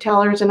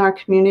storytellers in our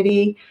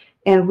community,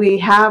 and we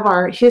have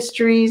our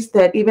histories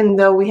that, even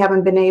though we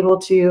haven't been able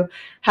to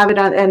have it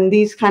on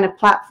these kind of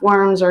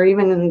platforms or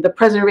even in the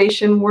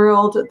preservation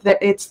world, that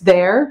it's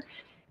there.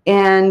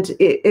 And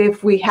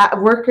if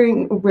we're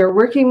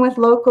working with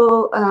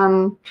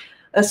local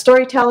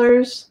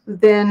storytellers,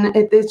 then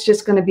it's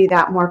just going to be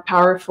that more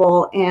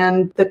powerful,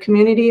 and the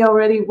community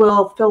already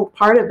will feel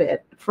part of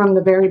it from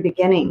the very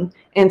beginning,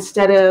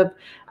 instead of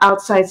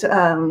outside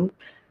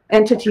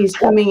entities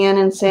coming in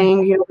and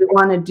saying, you know, we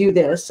want to do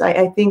this.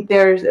 I think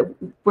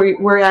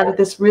we're at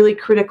this really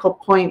critical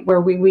point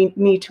where we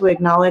need to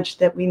acknowledge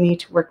that we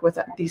need to work with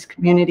these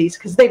communities,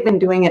 because they've been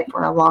doing it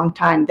for a long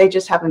time. They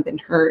just haven't been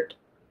heard.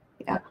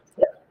 Yeah.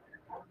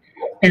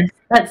 Yes,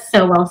 that's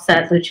so well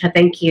said, Lucia.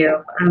 Thank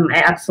you.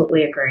 I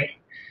absolutely agree.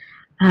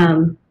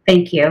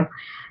 Thank you.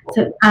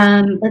 So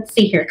let's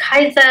see here.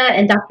 Kaisa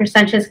and Dr.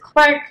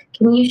 Sanchez-Clark,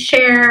 can you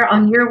share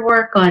on your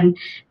work on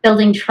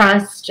building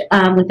trust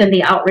within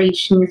the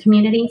outreach in your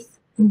communities?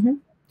 Mm-hmm.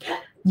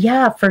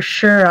 Yeah, for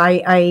sure.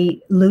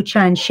 Lucia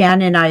and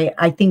Shannon,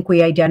 I think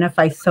we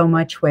identify so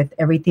much with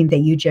everything that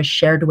you just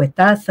shared with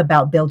us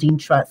about building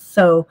trust.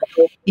 So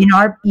in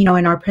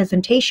our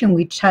presentation,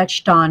 we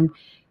touched on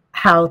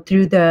how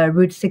through the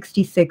Route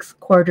 66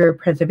 Corridor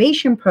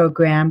Preservation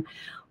Program,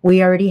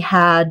 we already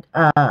had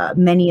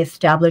many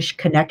established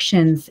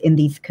connections in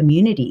these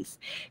communities.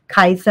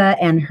 Kaisa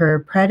and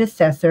her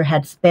predecessor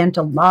had spent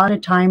a lot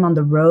of time on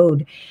the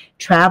road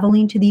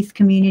traveling to these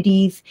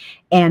communities,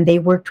 and they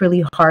worked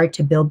really hard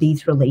to build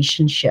these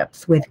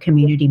relationships with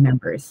community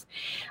members.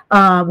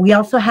 We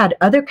also had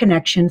other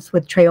connections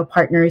with trail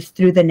partners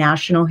through the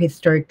National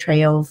Historic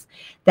Trails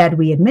that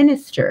we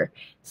administer.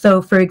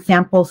 So, for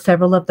example,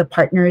 several of the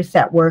partners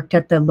that worked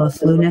at the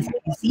Los Lunas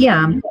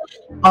Museum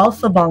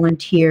also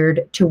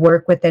volunteered to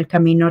work with El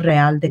Camino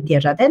Real de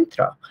Tierra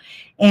Adentro.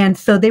 And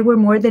so they were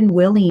more than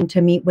willing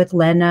to meet with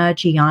Lena,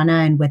 Gianna,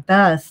 and with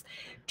us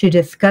to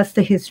discuss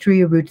the history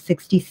of Route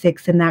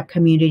 66 in that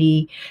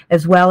community,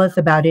 as well as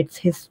about its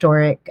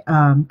historic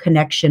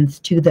connections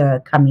to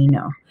the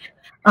Camino.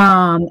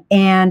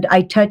 And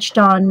I touched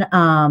on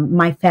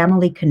my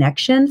family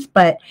connections,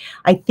 but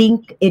I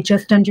think it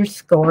just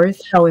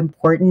underscores how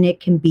important it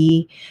can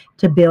be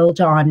to build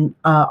on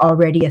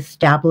already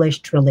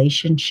established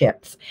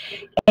relationships.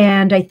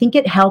 And I think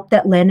it helped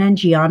that Lena and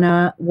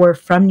Gianna were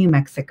from New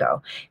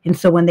Mexico. And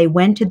so when they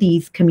went to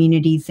these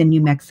communities in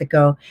New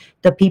Mexico,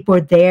 the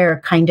people there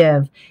kind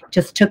of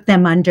just took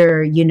them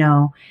under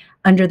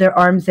their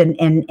arms,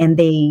 and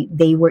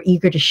they were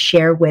eager to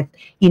share with,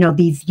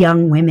 these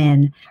young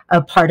women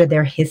a part of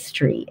their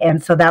history.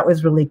 And so that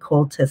was really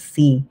cool to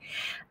see.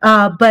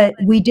 But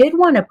we did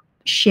want to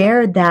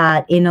share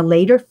that in a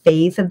later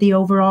phase of the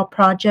overall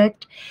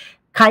project,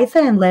 Kaisa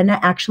and Lena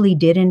actually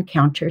did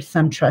encounter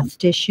some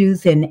trust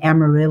issues in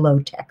Amarillo,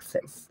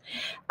 Texas.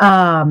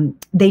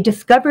 They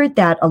discovered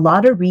that a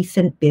lot of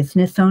recent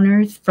business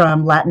owners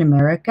from Latin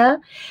America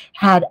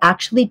had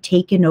actually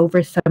taken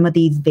over some of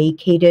these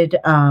vacated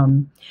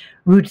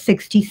Route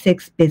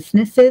 66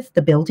 businesses,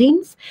 the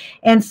buildings.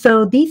 And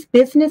so these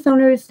business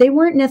owners, they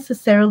weren't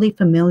necessarily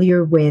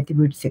familiar with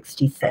Route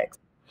 66.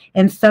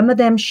 And some of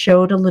them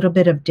showed a little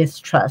bit of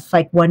distrust,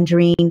 like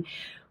wondering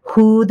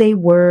who they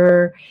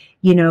were.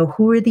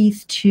 Who are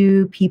these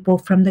two people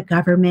from the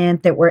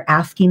government that were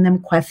asking them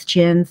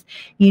questions?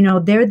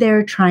 They're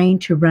there trying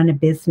to run a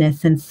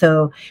business. And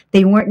so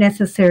they weren't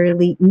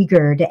necessarily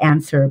eager to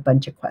answer a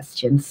bunch of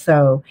questions.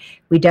 So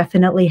we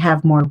definitely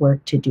have more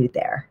work to do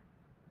there.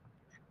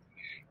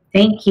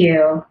 Thank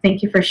you.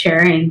 Thank you for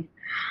sharing.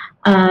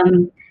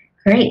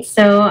 Great.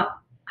 So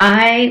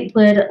I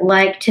would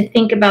like to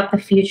think about the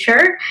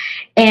future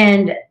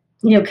and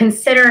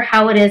consider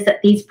how it is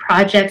that these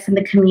projects in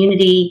the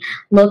community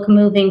look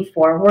moving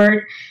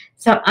forward.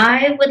 So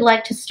I would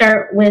like to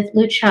start with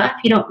Lucia,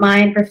 if you don't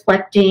mind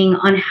reflecting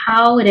on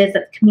how it is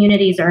that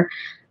communities are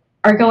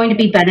going to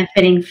be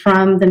benefiting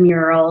from the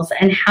murals,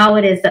 and how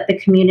it is that the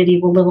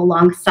community will live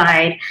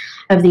alongside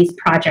of these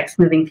projects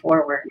moving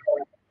forward.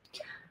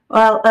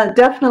 Well,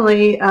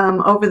 definitely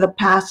over the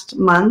past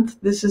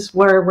month, this is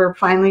where we're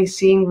finally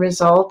seeing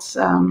results.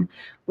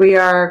 We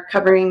are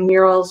covering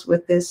murals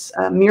with this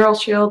mural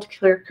shield,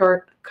 clear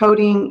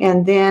coating,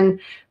 and then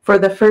for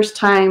the first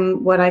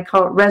time, what I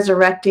call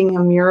resurrecting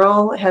a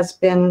mural has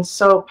been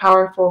so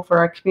powerful for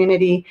our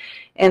community.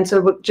 And so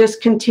we're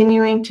just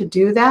continuing to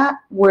do that,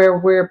 where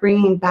we're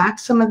bringing back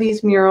some of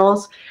these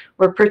murals,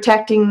 we're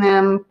protecting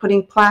them,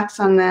 putting plaques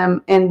on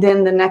them, and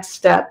then the next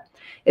step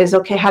is,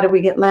 okay, how do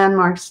we get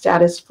landmark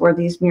status for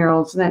these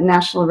murals? And that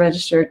National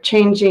Register,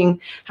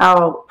 changing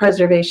how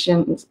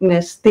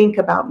preservationists think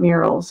about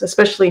murals,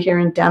 especially here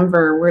in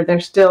Denver, where they're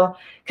still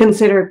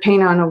considered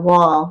paint on a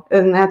wall.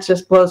 And that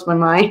just blows my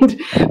mind.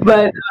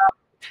 But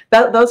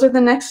those are the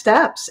next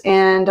steps.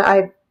 And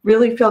I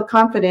really feel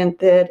confident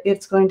that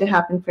it's going to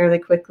happen fairly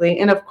quickly.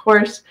 And of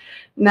course,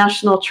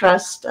 National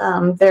Trust,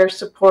 their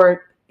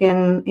support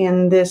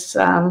in this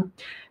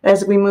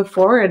as we move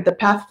forward, the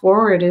path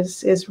forward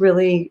is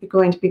really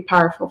going to be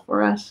powerful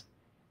for us.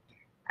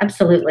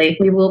 Absolutely.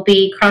 We will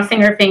be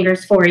crossing our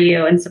fingers for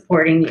you and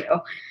supporting you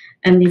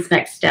in these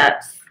next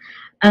steps.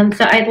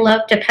 So I'd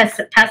love to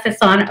pass this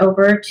on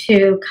over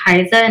to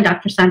Kaisa and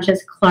Dr.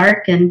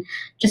 Sanchez-Clark and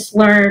just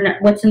learn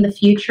what's in the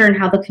future and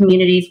how the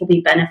communities will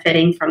be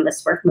benefiting from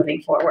this work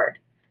moving forward.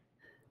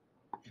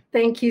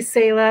 Thank you,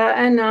 Selah.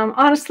 And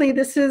honestly,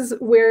 this is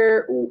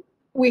where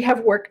we have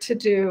work to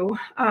do.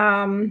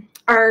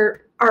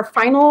 Our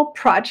final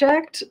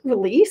project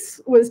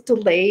release was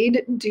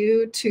delayed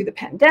due to the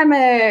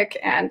pandemic,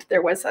 and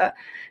there was a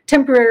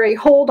temporary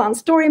hold on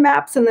story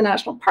maps in the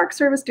National Park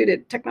Service due to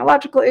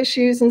technological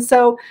issues. And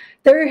so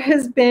there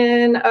has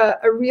been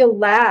a real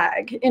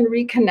lag in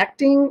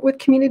reconnecting with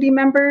community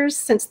members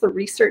since the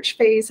research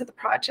phase of the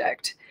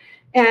project,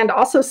 and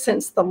also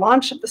since the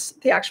launch of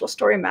the actual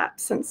story map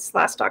since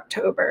last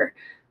October.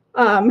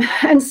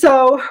 And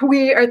so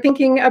we are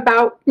thinking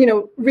about,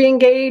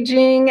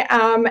 re-engaging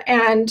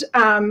and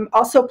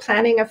also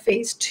planning a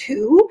phase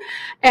 2.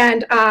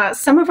 And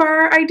some of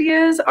our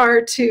ideas are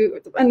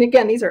to, and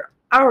again, these are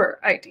our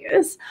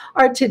ideas,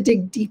 are to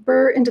dig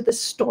deeper into the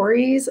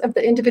stories of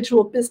the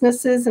individual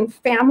businesses and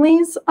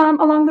families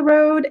along the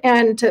road,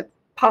 and to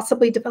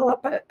possibly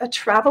develop a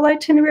travel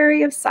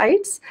itinerary of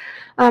sites,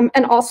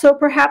 and also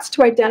perhaps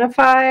to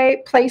identify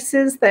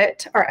places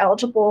that are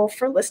eligible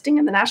for listing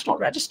in the National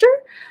Register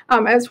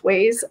as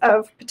ways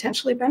of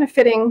potentially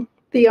benefiting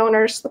the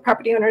owners, the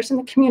property owners in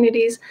the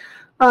communities.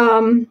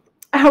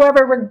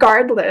 However,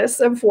 regardless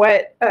of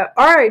what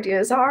our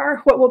ideas are,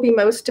 what will be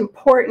most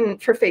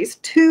important for phase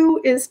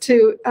 2 is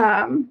to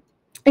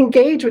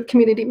engage with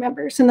community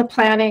members in the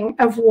planning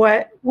of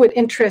what would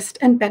interest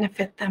and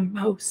benefit them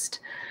most.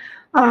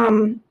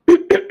 And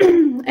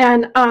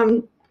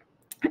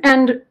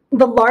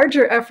the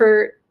larger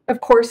effort,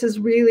 of course, is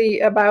really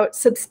about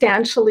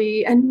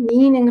substantially and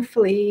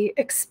meaningfully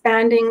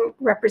expanding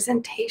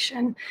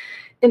representation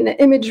in the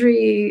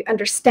imagery,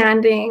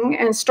 understanding,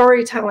 and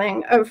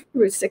storytelling of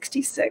Route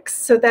 66,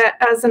 so that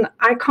as an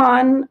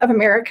icon of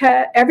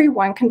America,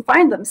 everyone can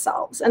find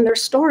themselves and their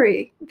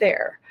story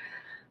there.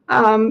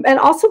 And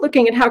also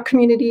looking at how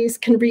communities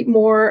can reap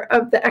more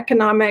of the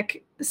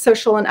economic,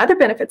 social, and other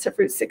benefits of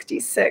Route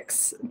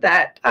 66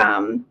 that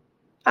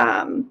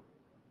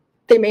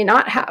they may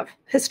not have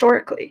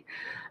historically.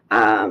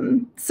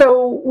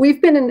 So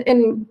we've been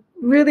in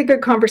really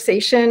good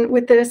conversation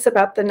with this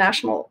about the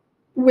National,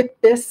 with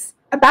the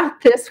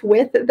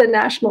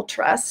National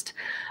Trust,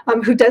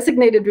 who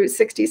designated Route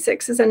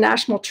 66 as a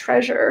national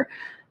treasure.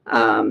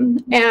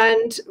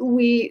 And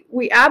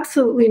we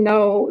absolutely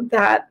know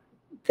that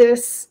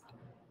this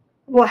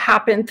will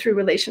happen through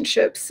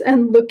relationships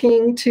and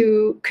looking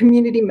to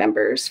community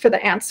members for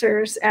the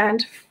answers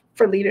and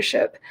for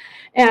leadership.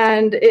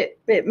 And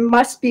it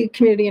must be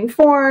community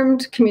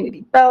informed,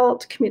 community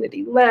built,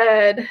 community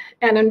led,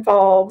 and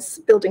involves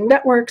building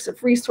networks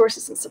of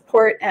resources and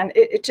support. And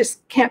it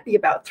just can't be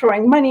about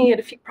throwing money at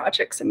a few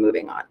projects and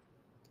moving on.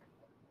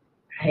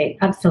 Right,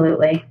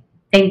 absolutely.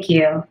 Thank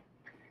you.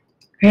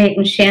 Great.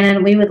 And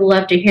Shannon, we would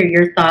love to hear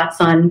your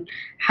thoughts on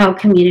how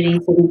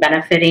communities will be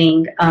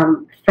benefiting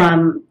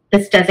from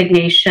this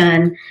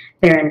designation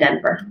there in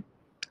Denver.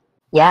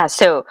 Yeah,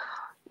 so,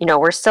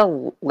 we're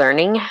still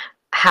learning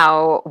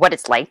what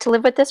it's like to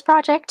live with this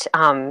project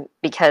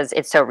because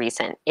it's so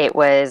recent. It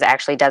was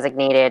actually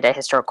designated a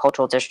historic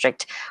cultural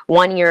district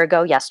 1 year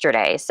ago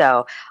yesterday.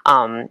 So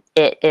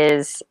it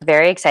is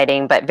very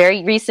exciting, but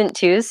very recent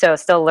too. So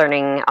still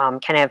learning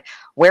kind of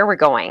where we're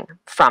going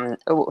from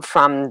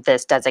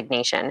this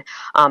designation.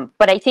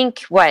 But I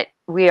think what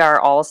we are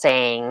all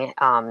saying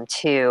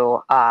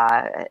to,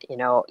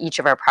 each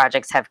of our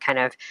projects have kind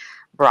of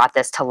brought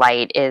this to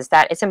light is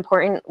that it's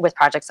important with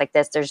projects like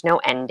this, there's no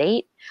end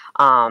date,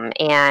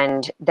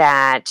 and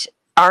that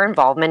our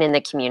involvement in the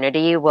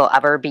community will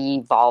ever be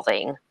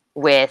evolving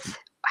with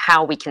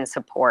how we can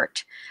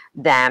support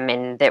them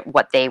and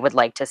what they would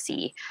like to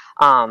see.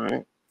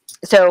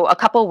 So a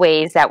couple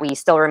ways that we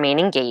still remain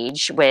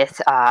engaged with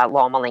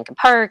Loma Lincoln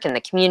Park and the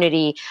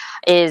community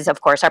is,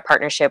 of course, our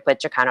partnership with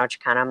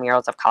Chicano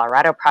Murals of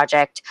Colorado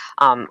project,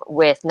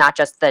 with not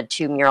just the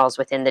 2 murals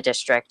within the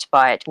district,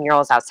 but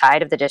murals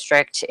outside of the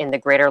district in the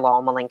greater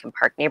Loma Lincoln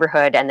Park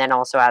neighborhood, and then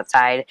also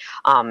outside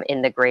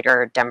in the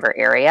greater Denver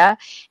area,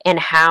 and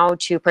how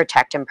to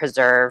protect and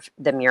preserve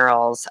the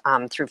murals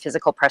through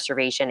physical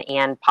preservation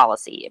and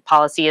policy.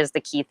 Policy is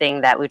the key thing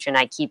that Lucia and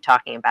I keep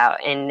talking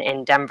about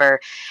in Denver,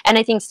 and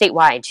I think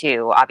statewide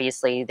too.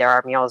 Obviously, there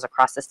are murals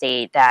across the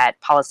state that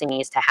policy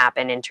needs to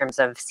happen in terms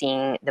of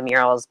seeing the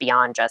murals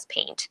beyond just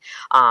paint,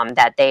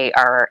 that they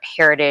are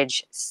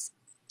heritage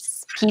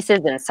pieces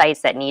and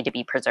sites that need to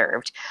be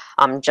preserved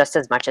just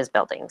as much as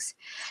buildings.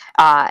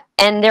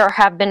 And there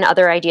have been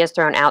other ideas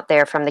thrown out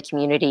there from the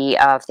community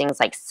of things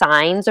like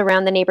signs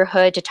around the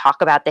neighborhood to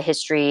talk about the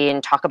history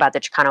and talk about the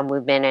Chicano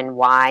movement and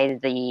why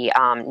the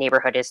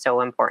neighborhood is so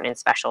important and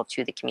special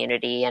to the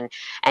community,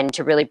 and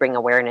to really bring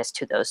awareness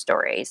to those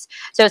stories.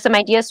 So some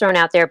ideas thrown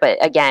out there,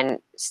 but again,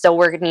 still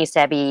work needs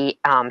to be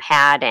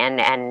had,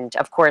 and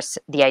of course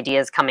the idea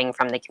is coming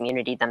from the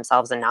community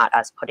themselves and not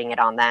us putting it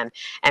on them,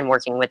 and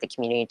working with the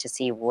community to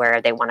see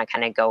where they want to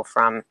kind of go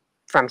from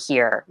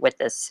here with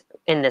this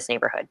in this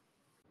neighborhood.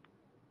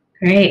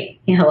 Great.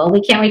 Yeah, well,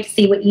 we can't wait to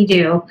see what you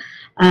do,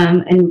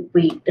 and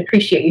we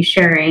appreciate you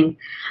sharing.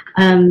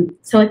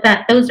 So with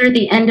that, those are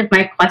the end of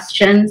my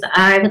questions.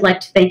 I would like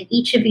to thank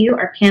each of you,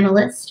 our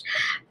panelists,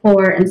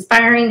 for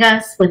inspiring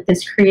us with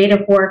this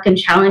creative work and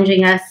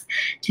challenging us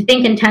to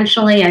think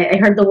intentionally. I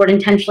heard the word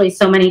intentionally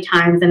so many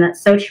times, and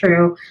that's so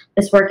true.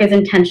 This work is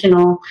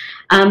intentional.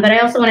 But I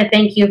also want to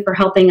thank you for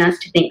helping us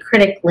to think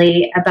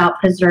critically about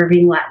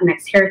preserving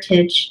Latinx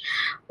heritage.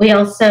 We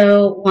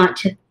also want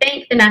to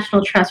thank the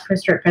National Trust for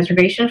Historic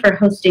Preservation for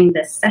hosting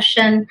this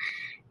session.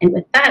 And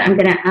with that, I'm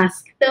going to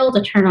ask Phil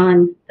to turn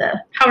on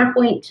the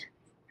PowerPoint.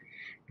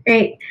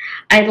 Great.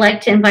 I'd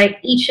like to invite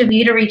each of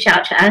you to reach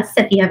out to us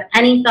if you have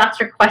any thoughts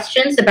or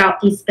questions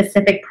about these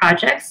specific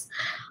projects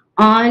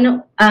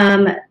on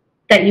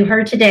that you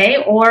heard today,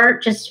 or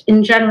just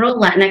in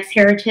general Latinx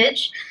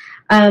heritage.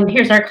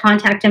 Here's our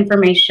contact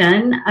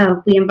information.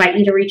 We invite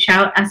you to reach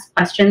out, ask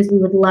questions. We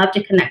would love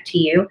to connect to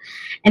you.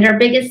 And our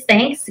biggest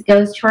thanks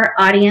goes to our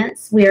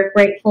audience. We are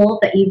grateful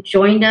that you've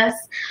joined us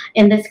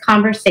in this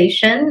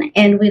conversation,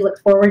 and we look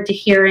forward to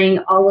hearing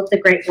all of the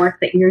great work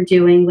that you're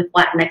doing with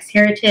Latinx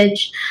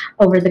heritage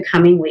over the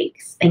coming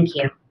weeks. Thank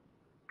you.